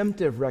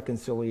 Redemptive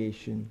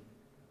reconciliation.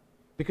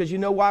 Because you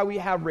know why we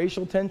have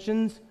racial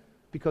tensions?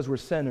 Because we're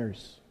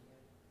sinners.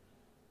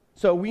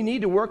 So we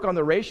need to work on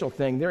the racial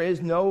thing. There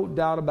is no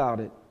doubt about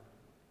it.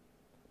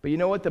 But you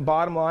know what the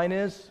bottom line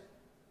is?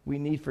 We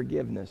need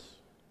forgiveness.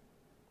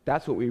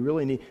 That's what we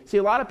really need. See,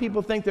 a lot of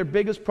people think their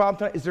biggest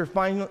problem is their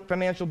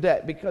financial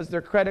debt because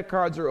their credit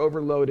cards are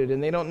overloaded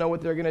and they don't know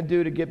what they're going to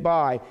do to get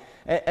by.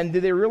 And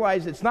do they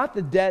realize it's not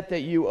the debt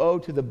that you owe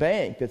to the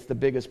bank that's the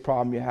biggest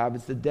problem you have.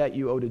 It's the debt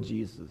you owe to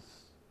Jesus.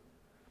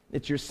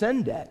 It's your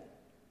sin debt.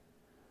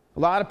 A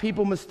lot of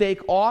people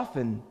mistake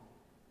often.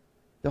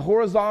 The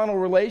horizontal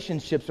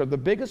relationships are the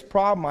biggest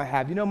problem I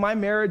have. You know, my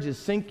marriage is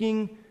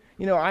sinking.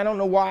 You know, I don't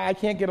know why I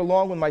can't get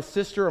along with my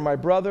sister or my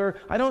brother.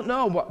 I don't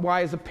know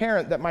why, as a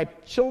parent, that my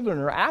children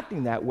are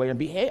acting that way and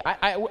behave.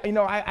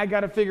 I got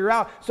to figure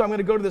out. So I'm going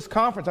to go to this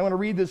conference. I'm going to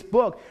read this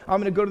book. I'm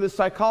going to go to this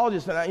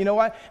psychologist. And you know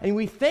what? And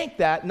we think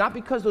that not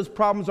because those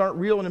problems aren't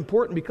real and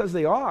important, because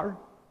they are.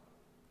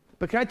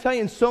 But can I tell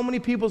you, in so many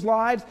people's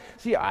lives,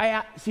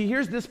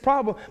 here's this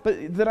problem.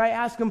 But that I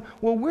ask them,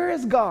 well, where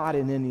is God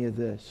in any of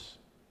this?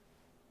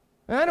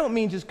 And I don't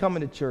mean just coming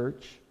to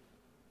church.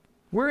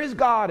 Where is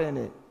God in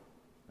it?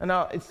 And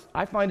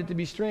I find it to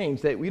be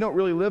strange that we don't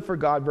really live for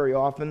God very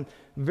often,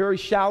 very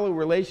shallow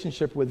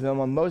relationship with Him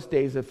on most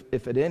days,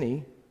 if at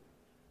any.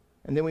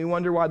 And then we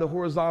wonder why the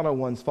horizontal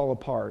ones fall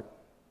apart.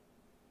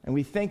 And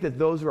we think that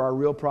those are our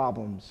real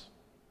problems.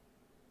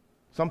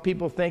 Some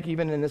people think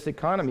even in this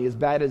economy, as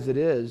bad as it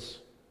is,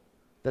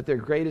 that their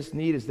greatest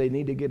need is they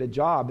need to get a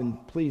job,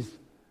 and please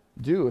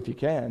do if you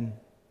can.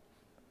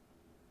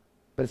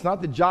 But it's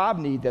not the job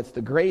need that's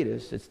the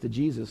greatest, it's the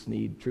Jesus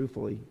need,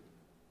 truthfully.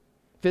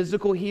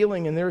 Physical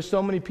healing, and there are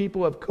so many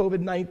people who have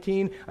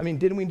COVID-19. I mean,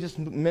 didn't we just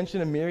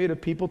mention a myriad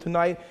of people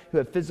tonight who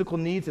have physical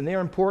needs, and they're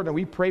important, and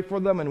we pray for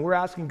them, and we're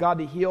asking God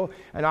to heal,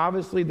 and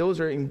obviously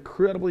those are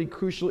incredibly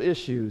crucial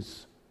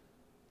issues.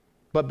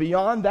 But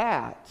beyond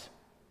that,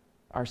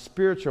 our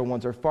spiritual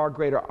ones are far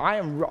greater. I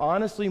am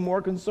honestly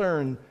more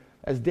concerned,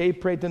 as Dave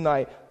prayed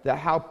tonight, that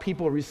how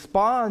people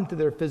respond to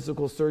their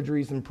physical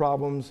surgeries and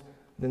problems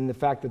than the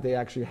fact that they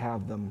actually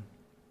have them.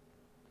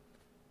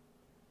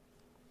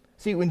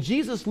 See, when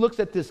Jesus looks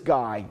at this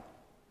guy,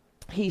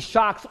 he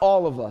shocks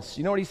all of us.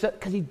 You know what he said?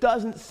 Because he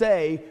doesn't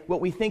say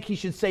what we think he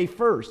should say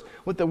first,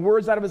 what the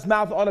words out of his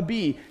mouth ought to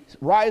be.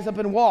 Rise up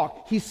and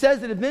walk. He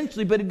says it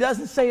eventually, but he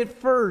doesn't say it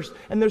first.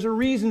 And there's a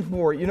reason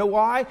for it. You know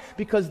why?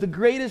 Because the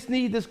greatest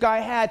need this guy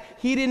had,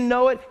 he didn't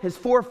know it. His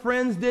 4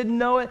 friends didn't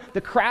know it.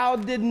 The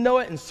crowd didn't know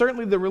it. And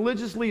certainly the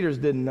religious leaders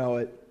didn't know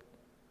it.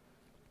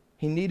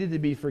 He needed to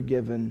be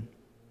forgiven.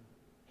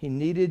 He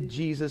needed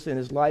Jesus in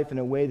his life in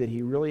a way that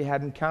he really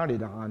hadn't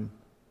counted on.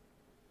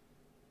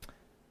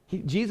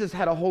 Jesus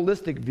had a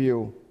holistic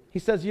view. He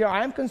says, yeah,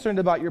 I'm concerned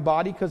about your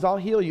body because I'll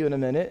heal you in a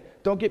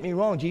minute. Don't get me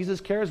wrong. Jesus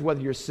cares whether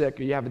you're sick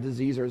or you have a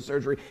disease or a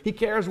surgery. He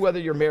cares whether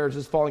your marriage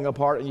is falling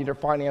apart and your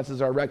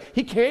finances are wrecked.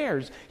 He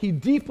cares. He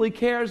deeply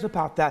cares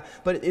about that.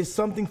 But it is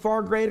something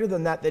far greater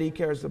than that he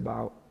cares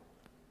about.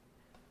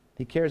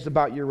 He cares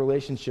about your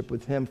relationship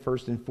with him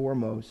first and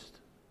foremost.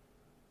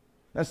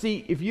 Now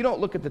see, if you don't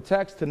look at the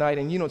text tonight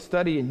and you don't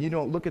study and you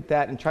don't look at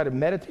that and try to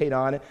meditate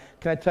on it,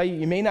 can I tell you,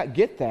 you may not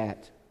get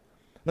that.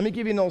 Let me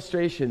give you an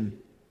illustration.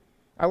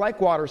 I like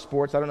water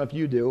sports. I don't know if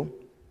you do.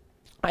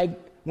 I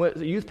was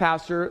a youth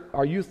pastor,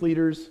 our youth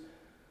leaders,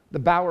 the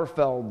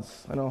Bauerfelds.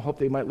 I hope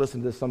they might listen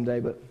to this someday,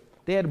 but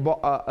they had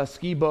a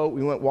ski boat.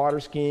 We went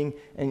water skiing.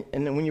 And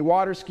then when you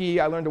water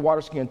ski, I learned to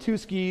water ski on 2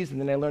 skis, and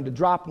then I learned to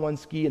drop 1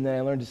 ski, and then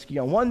I learned to ski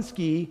on 1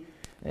 ski,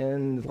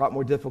 and it's a lot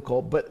more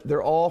difficult, but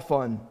they're all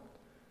fun.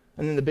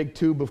 And then the big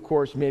tube, of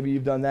course, maybe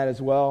you've done that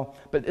as well.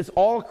 But it's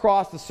all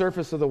across the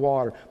surface of the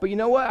water. But you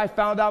know what? I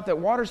found out that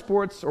water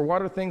sports or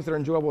water things that are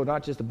enjoyable are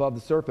not just above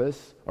the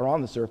surface or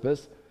on the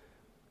surface,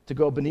 to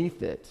go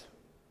beneath it.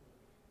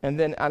 And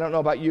then, I don't know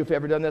about you if you've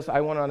ever done this. I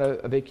went on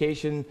a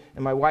vacation,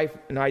 and my wife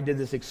and I did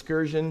this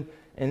excursion,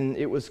 and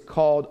it was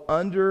called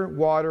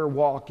underwater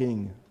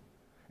walking.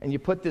 And you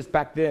put this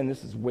back then,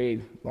 this is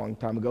way long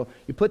time ago,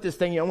 you put this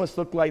thing, you almost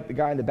look like the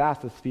guy in the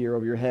bathysphere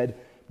over your head.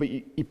 But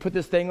you put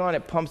this thing on,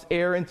 it pumps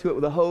air into it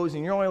with a hose,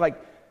 and you're only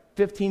like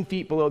 15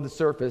 feet below the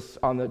surface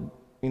on the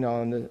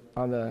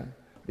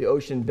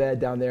ocean bed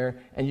down there,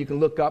 and you can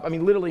look up. I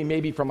mean, literally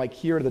maybe from like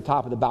here to the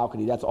top of the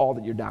balcony. That's all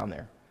that you're down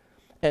there.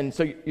 And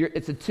so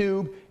it's a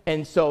tube,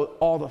 and so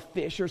all the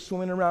fish are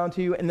swimming around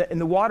to you, and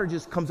the water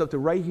just comes up to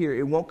right here.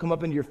 It won't come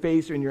up into your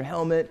face or in your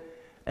helmet,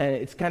 and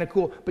it's kind of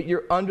cool. But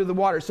you're under the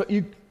water, so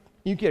you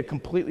get a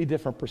completely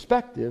different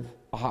perspective,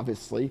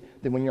 obviously,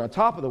 than when you're on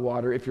top of the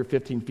water if you're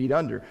 15 feet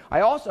under.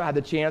 I also had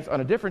the chance on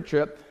a different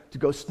trip to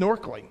go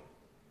snorkeling.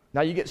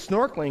 Now you get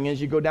snorkeling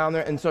as you go down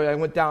there, and so I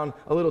went down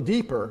a little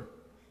deeper.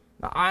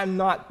 Now, I'm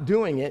not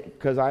doing it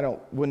because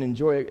wouldn't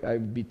enjoy it.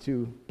 I'd be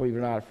too, believe it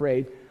or not,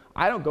 afraid.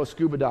 I don't go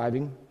scuba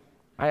diving.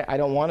 I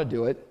don't want to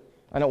do it.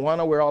 I don't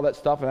want to wear all that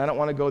stuff, and I don't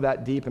want to go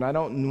that deep, and I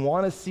don't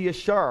want to see a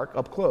shark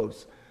up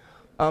close.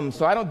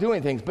 So I don't do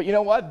anything. But you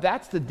know what?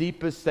 That's the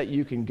deepest that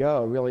you can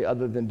go, really,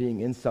 other than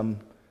being in some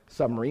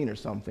submarine or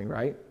something,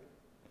 right?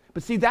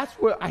 But see, that's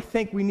what I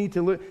think we need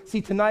to look. See,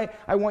 tonight,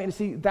 I want you to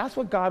see, that's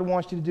what God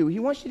wants you to do. He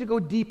wants you to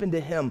go deep into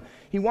Him.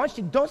 He wants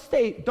you,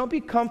 don't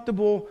be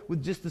comfortable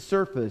with just the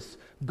surface.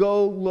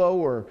 Go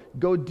lower,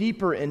 go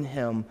deeper in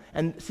Him.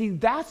 And see,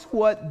 that's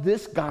what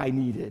this guy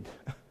needed.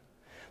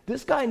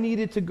 This guy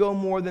needed to go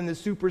more than the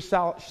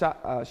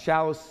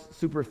shallow,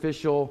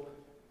 superficial,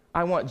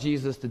 I want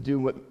Jesus to do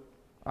what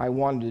I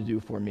want him to do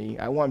for me.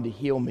 I want him to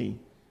heal me.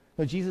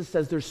 No, Jesus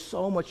says there's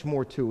so much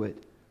more to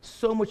it.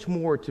 So much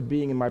more to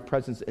being in my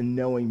presence and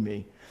knowing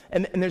me.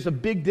 And there's a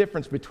big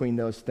difference between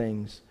those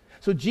things.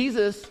 So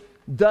Jesus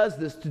does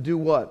this to do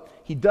what?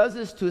 He does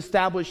this to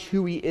establish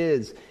who He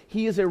is.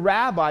 He is a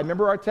rabbi.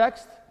 Remember our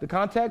text, the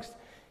context?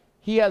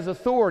 He has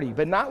authority,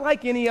 but not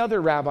like any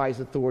other rabbi's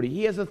authority.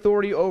 He has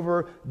authority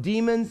over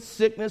demons,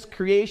 sickness,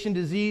 creation,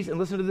 disease, and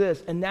listen to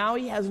this. And now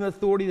He has an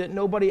authority that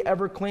nobody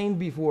ever claimed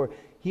before.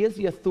 He has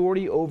the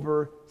authority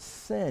over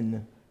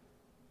sin.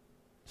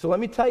 So let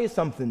me tell you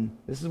something.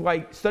 This is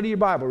why, study your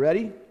Bible.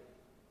 Ready?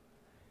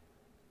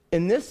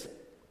 In this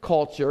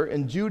culture,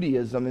 in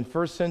Judaism, in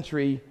first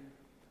century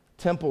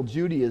temple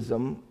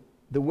Judaism,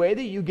 the way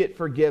that you get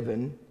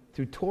forgiven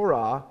through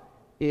Torah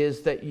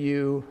is that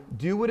you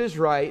do what is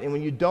right, and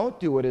when you don't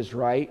do what is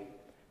right,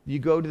 you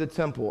go to the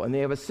temple, and they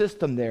have a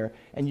system there,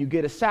 and you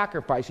get a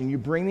sacrifice, and you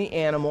bring the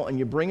animal, and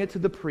you bring it to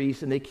the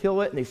priest, and they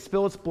kill it, and they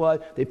spill its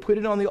blood, they put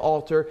it on the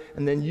altar,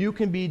 and then you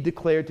can be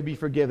declared to be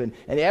forgiven.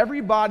 And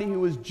everybody who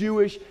was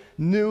Jewish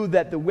knew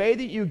that the way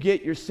that you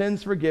get your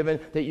sins forgiven,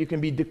 that you can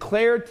be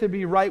declared to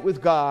be right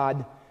with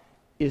God,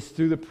 is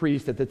through the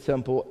priest at the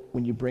temple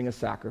when you bring a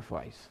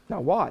sacrifice. Now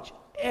watch.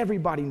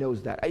 Everybody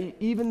knows that.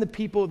 Even the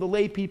people, the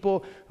lay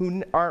people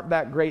who aren't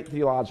that great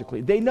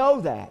theologically, they know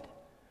that.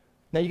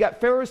 Now you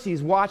got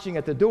Pharisees watching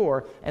at the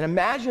door, and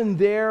imagine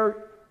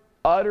their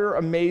utter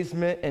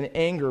amazement and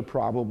anger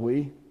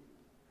probably.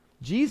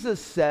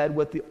 Jesus said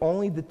what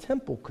only the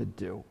temple could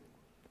do.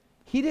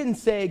 He didn't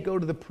say go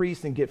to the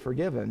priest and get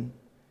forgiven.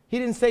 He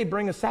didn't say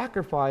bring a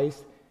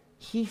sacrifice.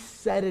 He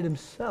said it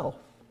Himself.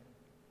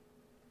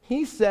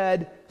 He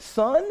said,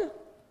 son,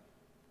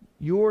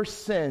 your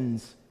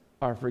sins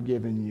are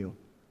forgiven you.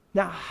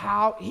 Now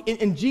how,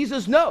 and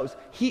Jesus knows.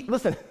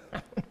 Listen,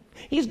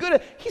 He's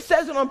good. He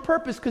says it on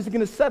purpose because He's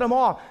going to set them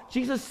off.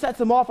 Jesus sets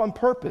them off on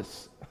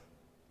purpose.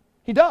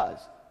 He does.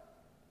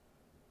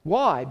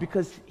 Why?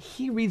 Because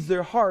He reads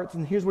their hearts,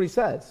 and here's what He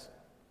says.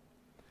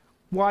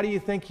 Why do you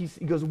think he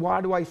goes,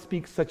 why do I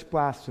speak such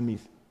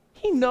blasphemies?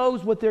 He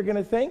knows what they're going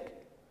to think.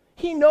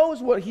 He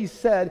knows what He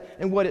said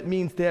and what it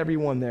means to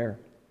everyone there.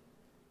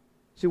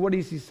 So what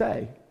does He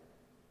say?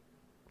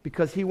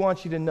 Because He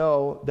wants you to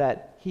know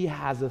that He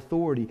has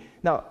authority.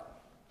 Now,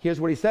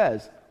 here's what He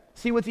says.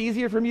 See what's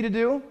easier for me to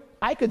do?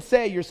 I could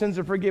say your sins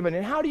are forgiven.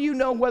 And how do you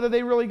know whether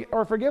they really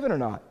are forgiven or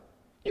not?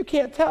 You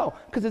can't tell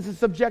because it's a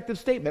subjective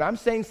statement. I'm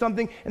saying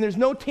something and there's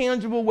no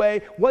tangible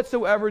way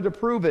whatsoever to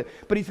prove it.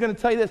 But He's going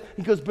to tell you this.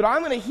 He goes, but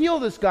I'm going to heal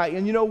this guy.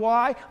 And you know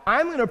why?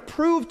 I'm going to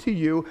prove to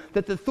you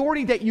that the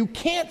authority that you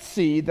can't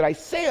see, that I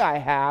say I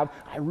have,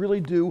 I really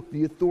do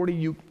the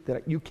authority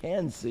that you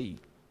can see.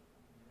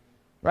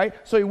 Right?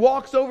 So He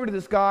walks over to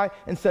this guy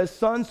and says,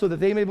 son, so that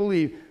they may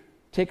believe,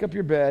 take up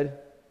your bed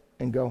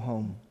and go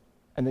home.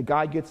 And the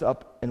guy gets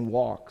up and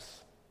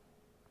walks.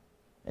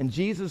 And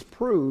Jesus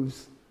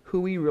proves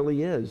who He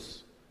really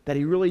is, that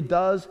He really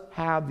does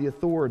have the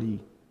authority.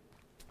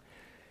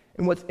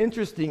 And what's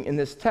interesting in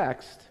this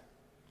text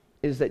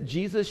is that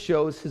Jesus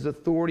shows His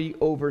authority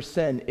over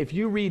sin. If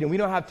you read, and we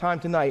don't have time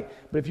tonight,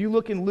 but if you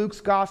look in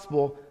Luke's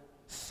gospel,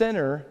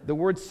 sinner, the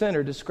word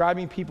sinner,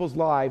 describing people's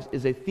lives,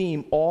 is a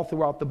theme all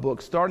throughout the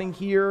book. Starting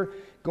here,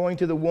 going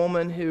to the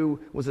woman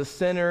who was a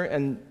sinner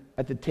and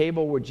at the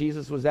table where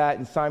Jesus was at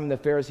in Simon the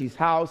Pharisee's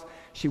house.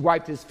 She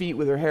wiped His feet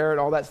with her hair and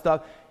all that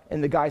stuff.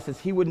 And the guy says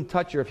he wouldn't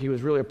touch her if he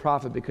was really a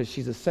prophet because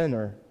she's a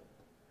sinner.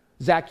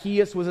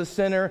 Zacchaeus was a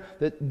sinner.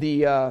 The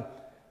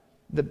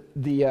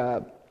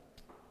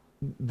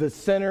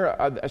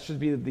sinner, should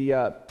be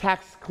the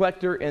tax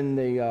collector in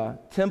the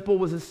temple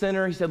was a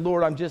sinner. He said,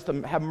 Lord,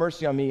 have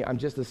mercy on me. I'm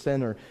just a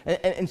sinner.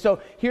 And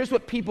so here's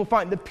what people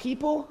find. The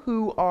people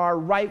who are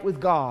right with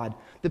God,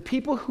 the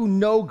people who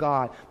know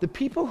God, the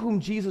people whom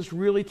Jesus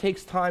really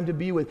takes time to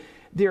be with,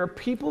 there are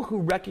people who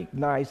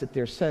recognize that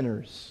they're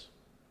sinners.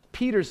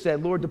 Peter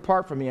said, Lord,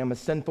 depart from me. I'm a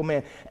sinful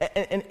man.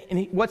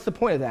 What's the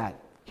point of that?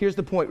 Here's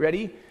the point.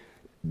 Ready?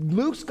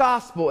 Luke's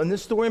gospel, and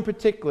this story in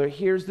particular,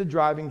 here's the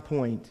driving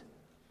point.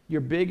 Your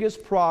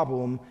biggest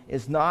problem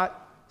is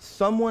not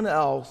someone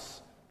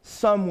else,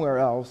 somewhere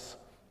else,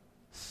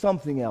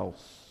 something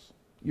else.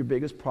 Your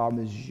biggest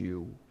problem is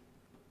you.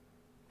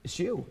 It's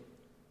you.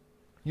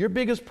 Your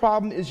biggest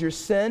problem is your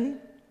sin,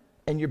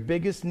 and your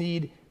biggest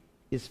need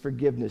is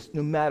forgiveness,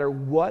 no matter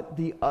what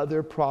the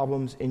other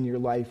problems in your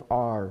life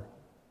are.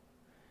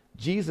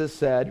 Jesus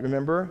said,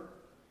 remember,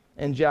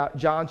 in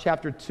John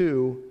chapter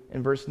 2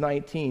 and verse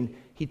 19,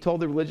 He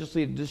told the religious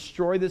leaders,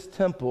 destroy this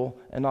temple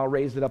and I'll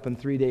raise it up in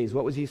 3 days.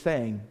 What was He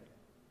saying?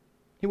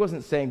 He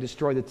wasn't saying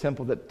destroy the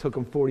temple that took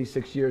him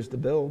 46 years to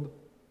build.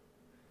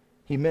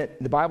 He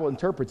meant, the Bible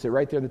interprets it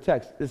right there in the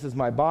text, this is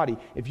my body.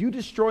 If you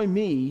destroy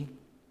me,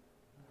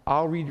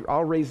 I'll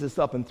raise this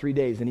up in 3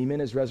 days. And he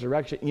meant his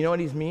resurrection. You know what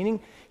he's meaning?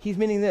 He's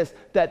meaning this,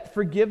 that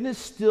forgiveness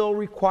still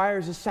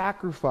requires a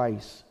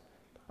sacrifice.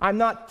 I'm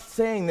not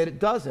saying that it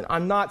doesn't.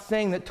 I'm not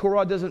saying that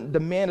Torah doesn't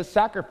demand a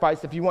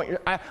sacrifice if you want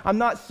your... I'm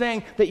not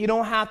saying that you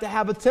don't have to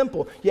have a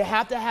temple. You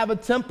have to have a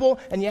temple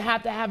and you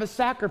have to have a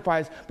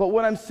sacrifice. But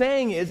what I'm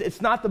saying is it's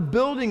not the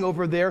building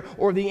over there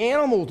or the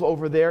animals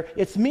over there.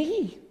 It's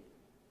me.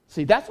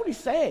 See, that's what he's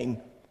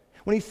saying.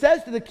 When he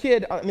says to the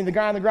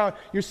guy on the ground,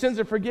 your sins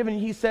are forgiven,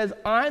 he says,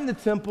 I'm the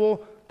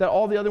temple that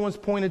all the other ones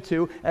pointed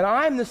to, and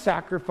I'm the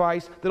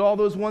sacrifice that all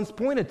those ones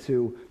pointed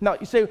to. Now,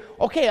 you say,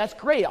 okay, that's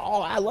great.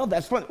 Oh, I love that.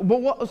 It's fun.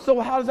 But so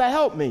how does that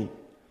help me?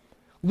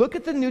 Look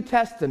at the New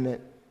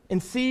Testament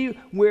and see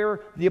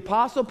where the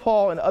Apostle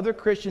Paul and other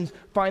Christians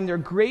find their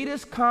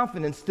greatest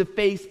confidence to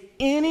face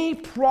any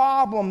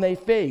problem they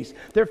face.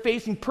 They're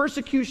facing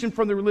persecution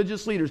from the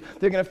religious leaders.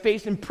 They're going to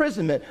face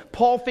imprisonment.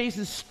 Paul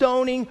faces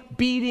stoning,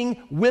 beating,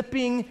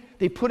 whipping.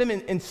 They put him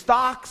in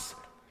stocks.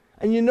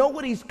 And you know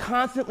what he's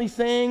constantly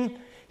saying?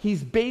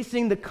 He's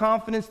basing the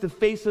confidence to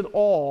face it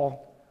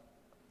all,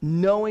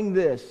 knowing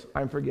this,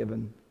 I'm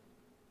forgiven.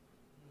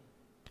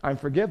 I'm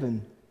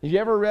forgiven. Have you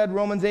ever read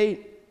Romans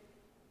 8?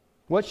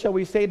 What shall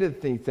we say to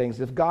these things?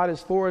 If God is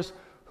for us,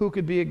 who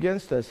could be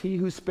against us? He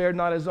who spared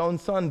not his own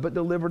son, but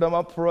delivered him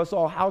up for us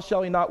all, how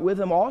shall he not with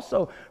him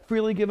also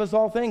freely give us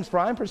all things? For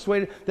I am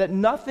persuaded that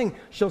nothing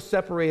shall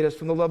separate us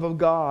from the love of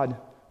God,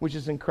 which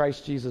is in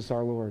Christ Jesus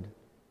our Lord.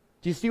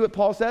 Do you see what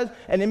Paul says?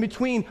 And in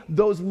between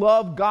those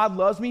love, God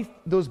loves me,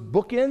 those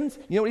bookends,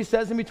 you know what he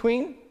says in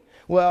between?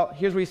 Well,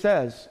 here's what he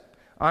says.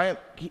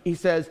 He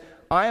says,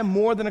 I am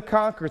more than a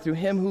conqueror through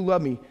him who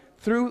loved me.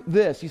 Through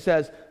this, he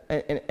says,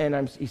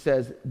 he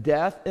says,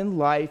 death and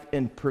life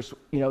and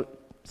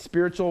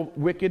spiritual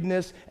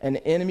wickedness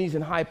and enemies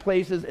in high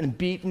places and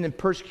beaten and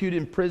persecuted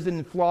and imprisoned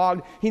and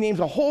flogged. He names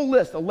a whole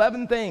list,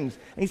 11 things.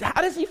 And he says,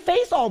 how does he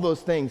face all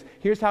those things?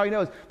 Here's how he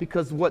knows.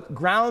 Because what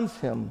grounds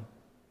him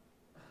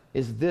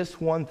is this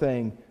one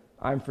thing: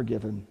 I'm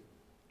forgiven.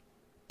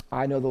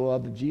 I know the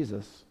love of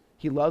Jesus.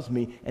 He loves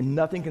me, and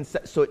nothing can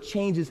so it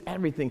changes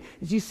everything.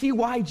 Do you see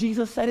why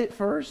Jesus said it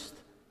first?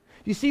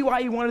 Do you see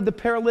why he wanted the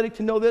paralytic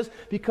to know this?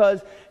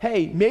 Because,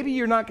 hey, maybe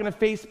you're not going to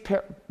face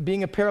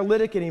being a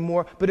paralytic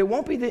anymore, but it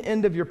won't be the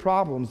end of your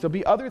problems. There'll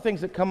be other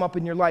things that come up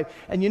in your life.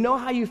 And you know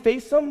how you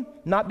face them?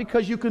 Not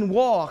because you can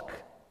walk,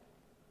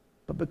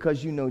 but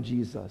because you know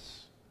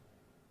Jesus.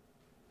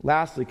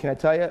 Lastly, can I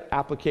tell you,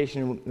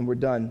 application, and we're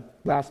done.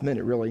 Last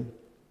minute, really.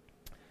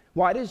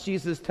 Why does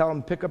Jesus tell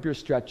him, pick up your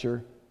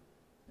stretcher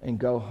and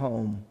go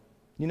home?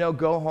 You know,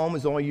 go home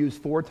is only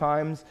used 4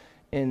 times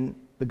in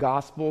the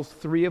Gospels.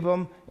 3 of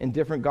them in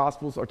different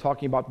Gospels are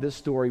talking about this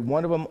story.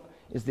 One of them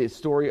is the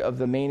story of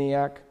the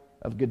maniac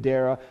of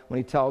Gadara, when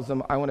he tells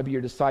them, I want to be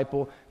your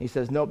disciple. And he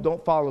says, nope,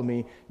 don't follow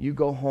me. You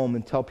go home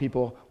and tell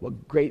people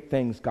what great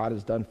things God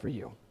has done for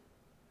you.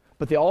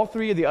 But all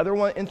 3 of the other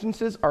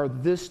instances are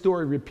this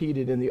story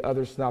repeated in the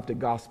other synoptic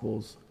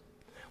Gospels.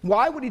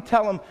 Why would he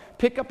tell him,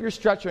 pick up your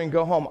stretcher and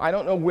go home? I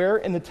don't know where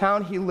in the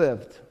town he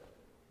lived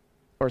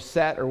or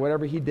sat or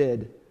whatever he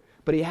did,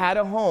 but he had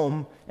a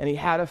home and he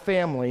had a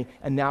family,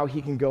 and now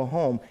he can go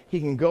home. He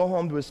can go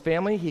home to his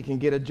family, he can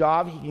get a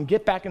job, he can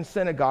get back in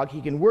synagogue,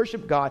 he can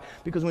worship God,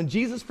 because when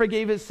Jesus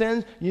forgave his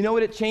sins, you know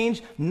what it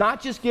changed?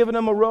 Not just giving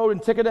him a road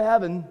and ticket to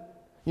heaven.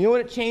 You know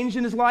what it changed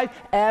in his life?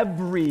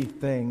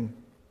 Everything.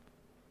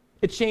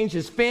 It changed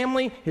his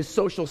family, his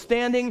social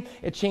standing.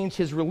 It changed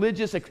his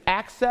religious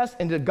access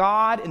into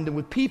God and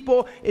with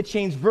people. It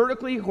changed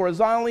vertically,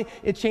 horizontally.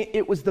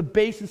 It was the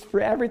basis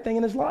for everything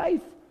in his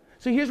life.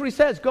 So here's what he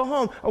says: go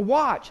home, or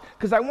watch,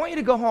 because I want you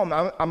to go home.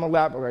 I'm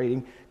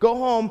elaborating. Go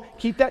home,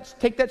 take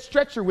that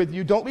stretcher with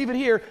you. Don't leave it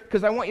here,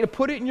 because I want you to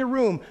put it in your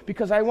room,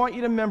 because I want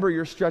you to remember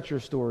your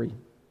stretcher story.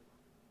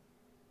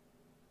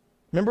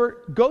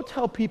 Remember, go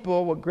tell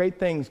people what great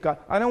things God...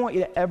 I don't want you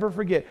to ever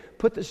forget.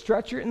 Put the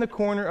stretcher in the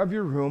corner of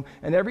your room,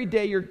 and every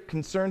day you're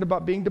concerned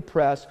about being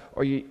depressed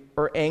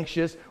or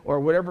anxious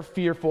or whatever,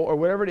 fearful or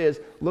whatever it is,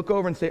 look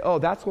over and say, oh,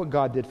 that's what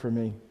God did for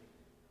me.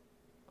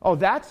 Oh,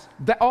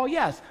 oh,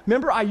 yes.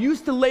 Remember, I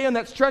used to lay on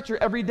that stretcher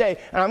every day,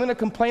 and I'm going to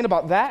complain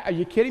about that? Are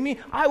you kidding me?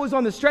 I was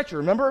on the stretcher,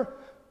 remember?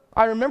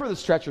 I remember the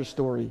stretcher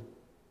story.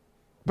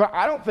 But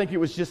I don't think it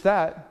was just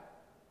that.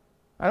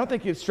 I don't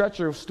think his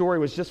stretcher story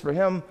was just for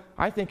him.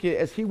 I think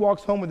as he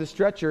walks home with the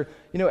stretcher,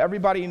 you know,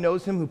 everybody who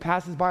knows him, who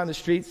passes by on the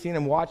street, seeing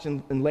him watch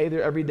and lay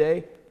there every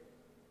day,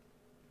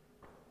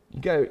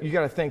 you got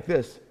to think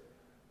this.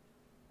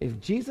 If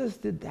Jesus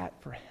did that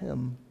for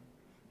him,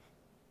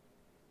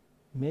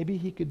 maybe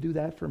he could do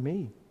that for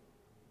me.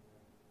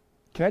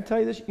 Can I tell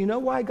you this? You know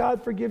why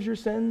God forgives your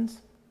sins?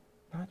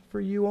 Not for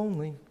you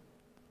only.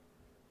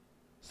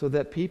 So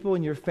that people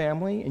in your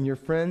family and your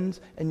friends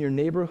and your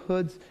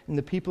neighborhoods and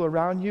the people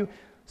around you,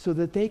 so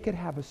that they could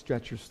have a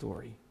stretcher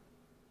story.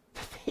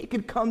 That they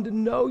could come to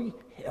know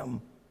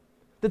him.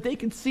 That they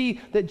can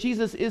see that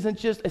Jesus isn't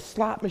just a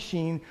slot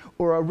machine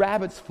or a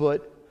rabbit's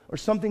foot or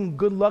something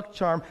good luck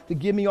charm to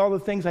give me all the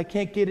things I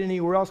can't get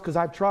anywhere else because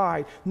I've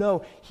tried.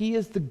 No, he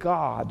is the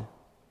God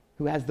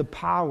who has the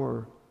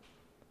power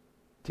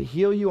to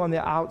heal you on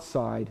the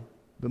outside,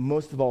 but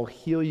most of all,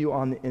 heal you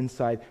on the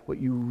inside, what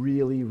you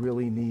really,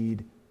 really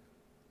need.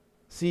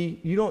 See,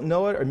 you don't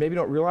know it or maybe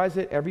don't realize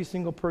it. Every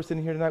single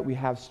person here tonight, we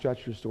have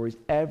stretcher stories.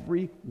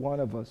 Every one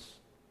of us.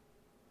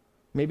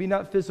 Maybe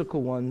not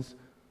physical ones,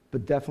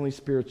 but definitely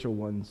spiritual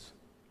ones.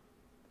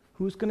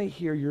 Who's going to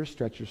hear your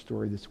stretcher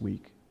story this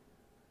week?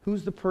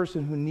 Who's the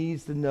person who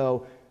needs to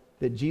know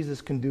that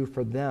Jesus can do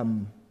for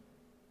them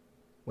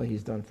what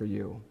he's done for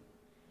you?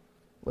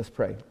 Let's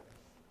pray.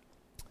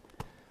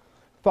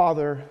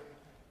 Father,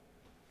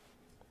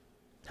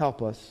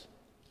 help us.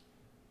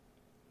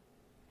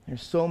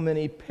 There's so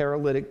many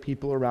paralytic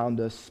people around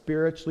us,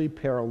 spiritually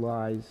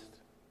paralyzed.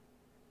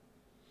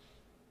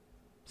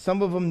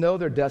 Some of them know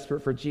they're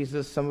desperate for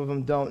Jesus, some of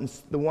them don't. And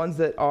the ones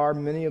that are,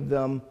 many of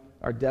them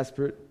are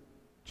desperate,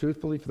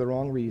 truthfully, for the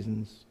wrong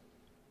reasons.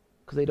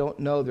 Because they don't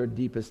know their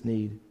deepest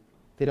need.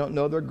 They don't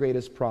know their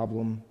greatest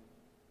problem,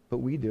 but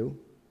we do.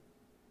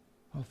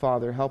 Oh,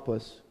 Father, help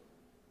us.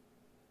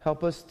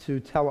 Help us to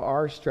tell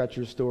our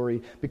stretcher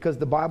story, because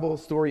the Bible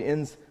story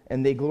ends,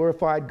 and they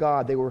glorified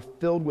God. They were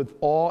filled with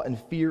awe and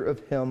fear of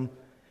him,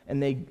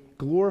 and they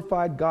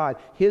glorified God.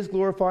 His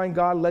glorifying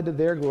God led to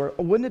their glory.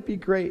 Oh, wouldn't it be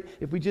great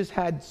if we just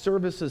had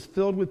services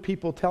filled with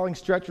people telling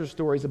stretcher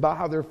stories about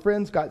how their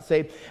friends got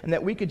saved, and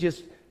that we could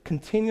just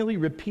continually,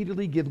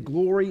 repeatedly give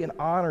glory and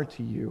honor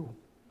to you?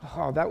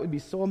 Oh, that would be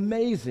so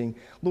amazing.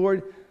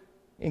 Lord,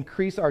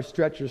 increase our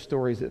stretcher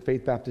stories at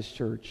Faith Baptist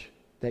Church,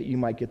 that you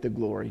might get the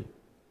glory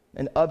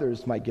and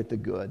others might get the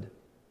good.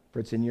 For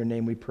it's in your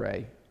name we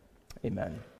pray. Amen.